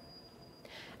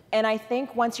 And I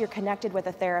think once you're connected with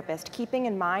a therapist, keeping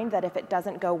in mind that if it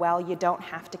doesn't go well, you don't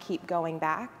have to keep going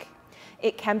back.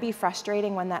 It can be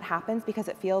frustrating when that happens because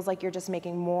it feels like you're just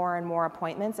making more and more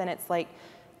appointments, and it's like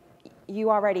you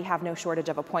already have no shortage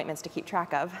of appointments to keep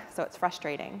track of, so it's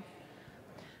frustrating.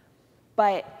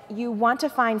 But you want to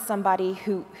find somebody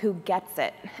who gets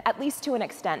it, at least to an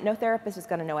extent. No therapist is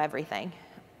going to know everything,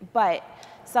 but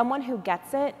someone who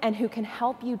gets it and who can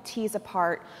help you tease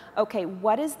apart, okay,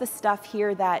 what is the stuff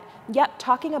here that, yep,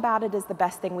 talking about it is the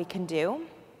best thing we can do,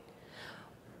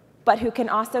 but who can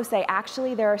also say,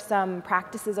 actually, there are some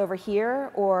practices over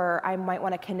here, or I might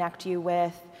want to connect you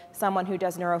with someone who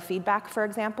does neurofeedback, for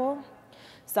example,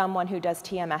 someone who does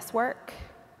TMS work,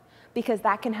 because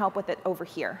that can help with it over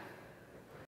here.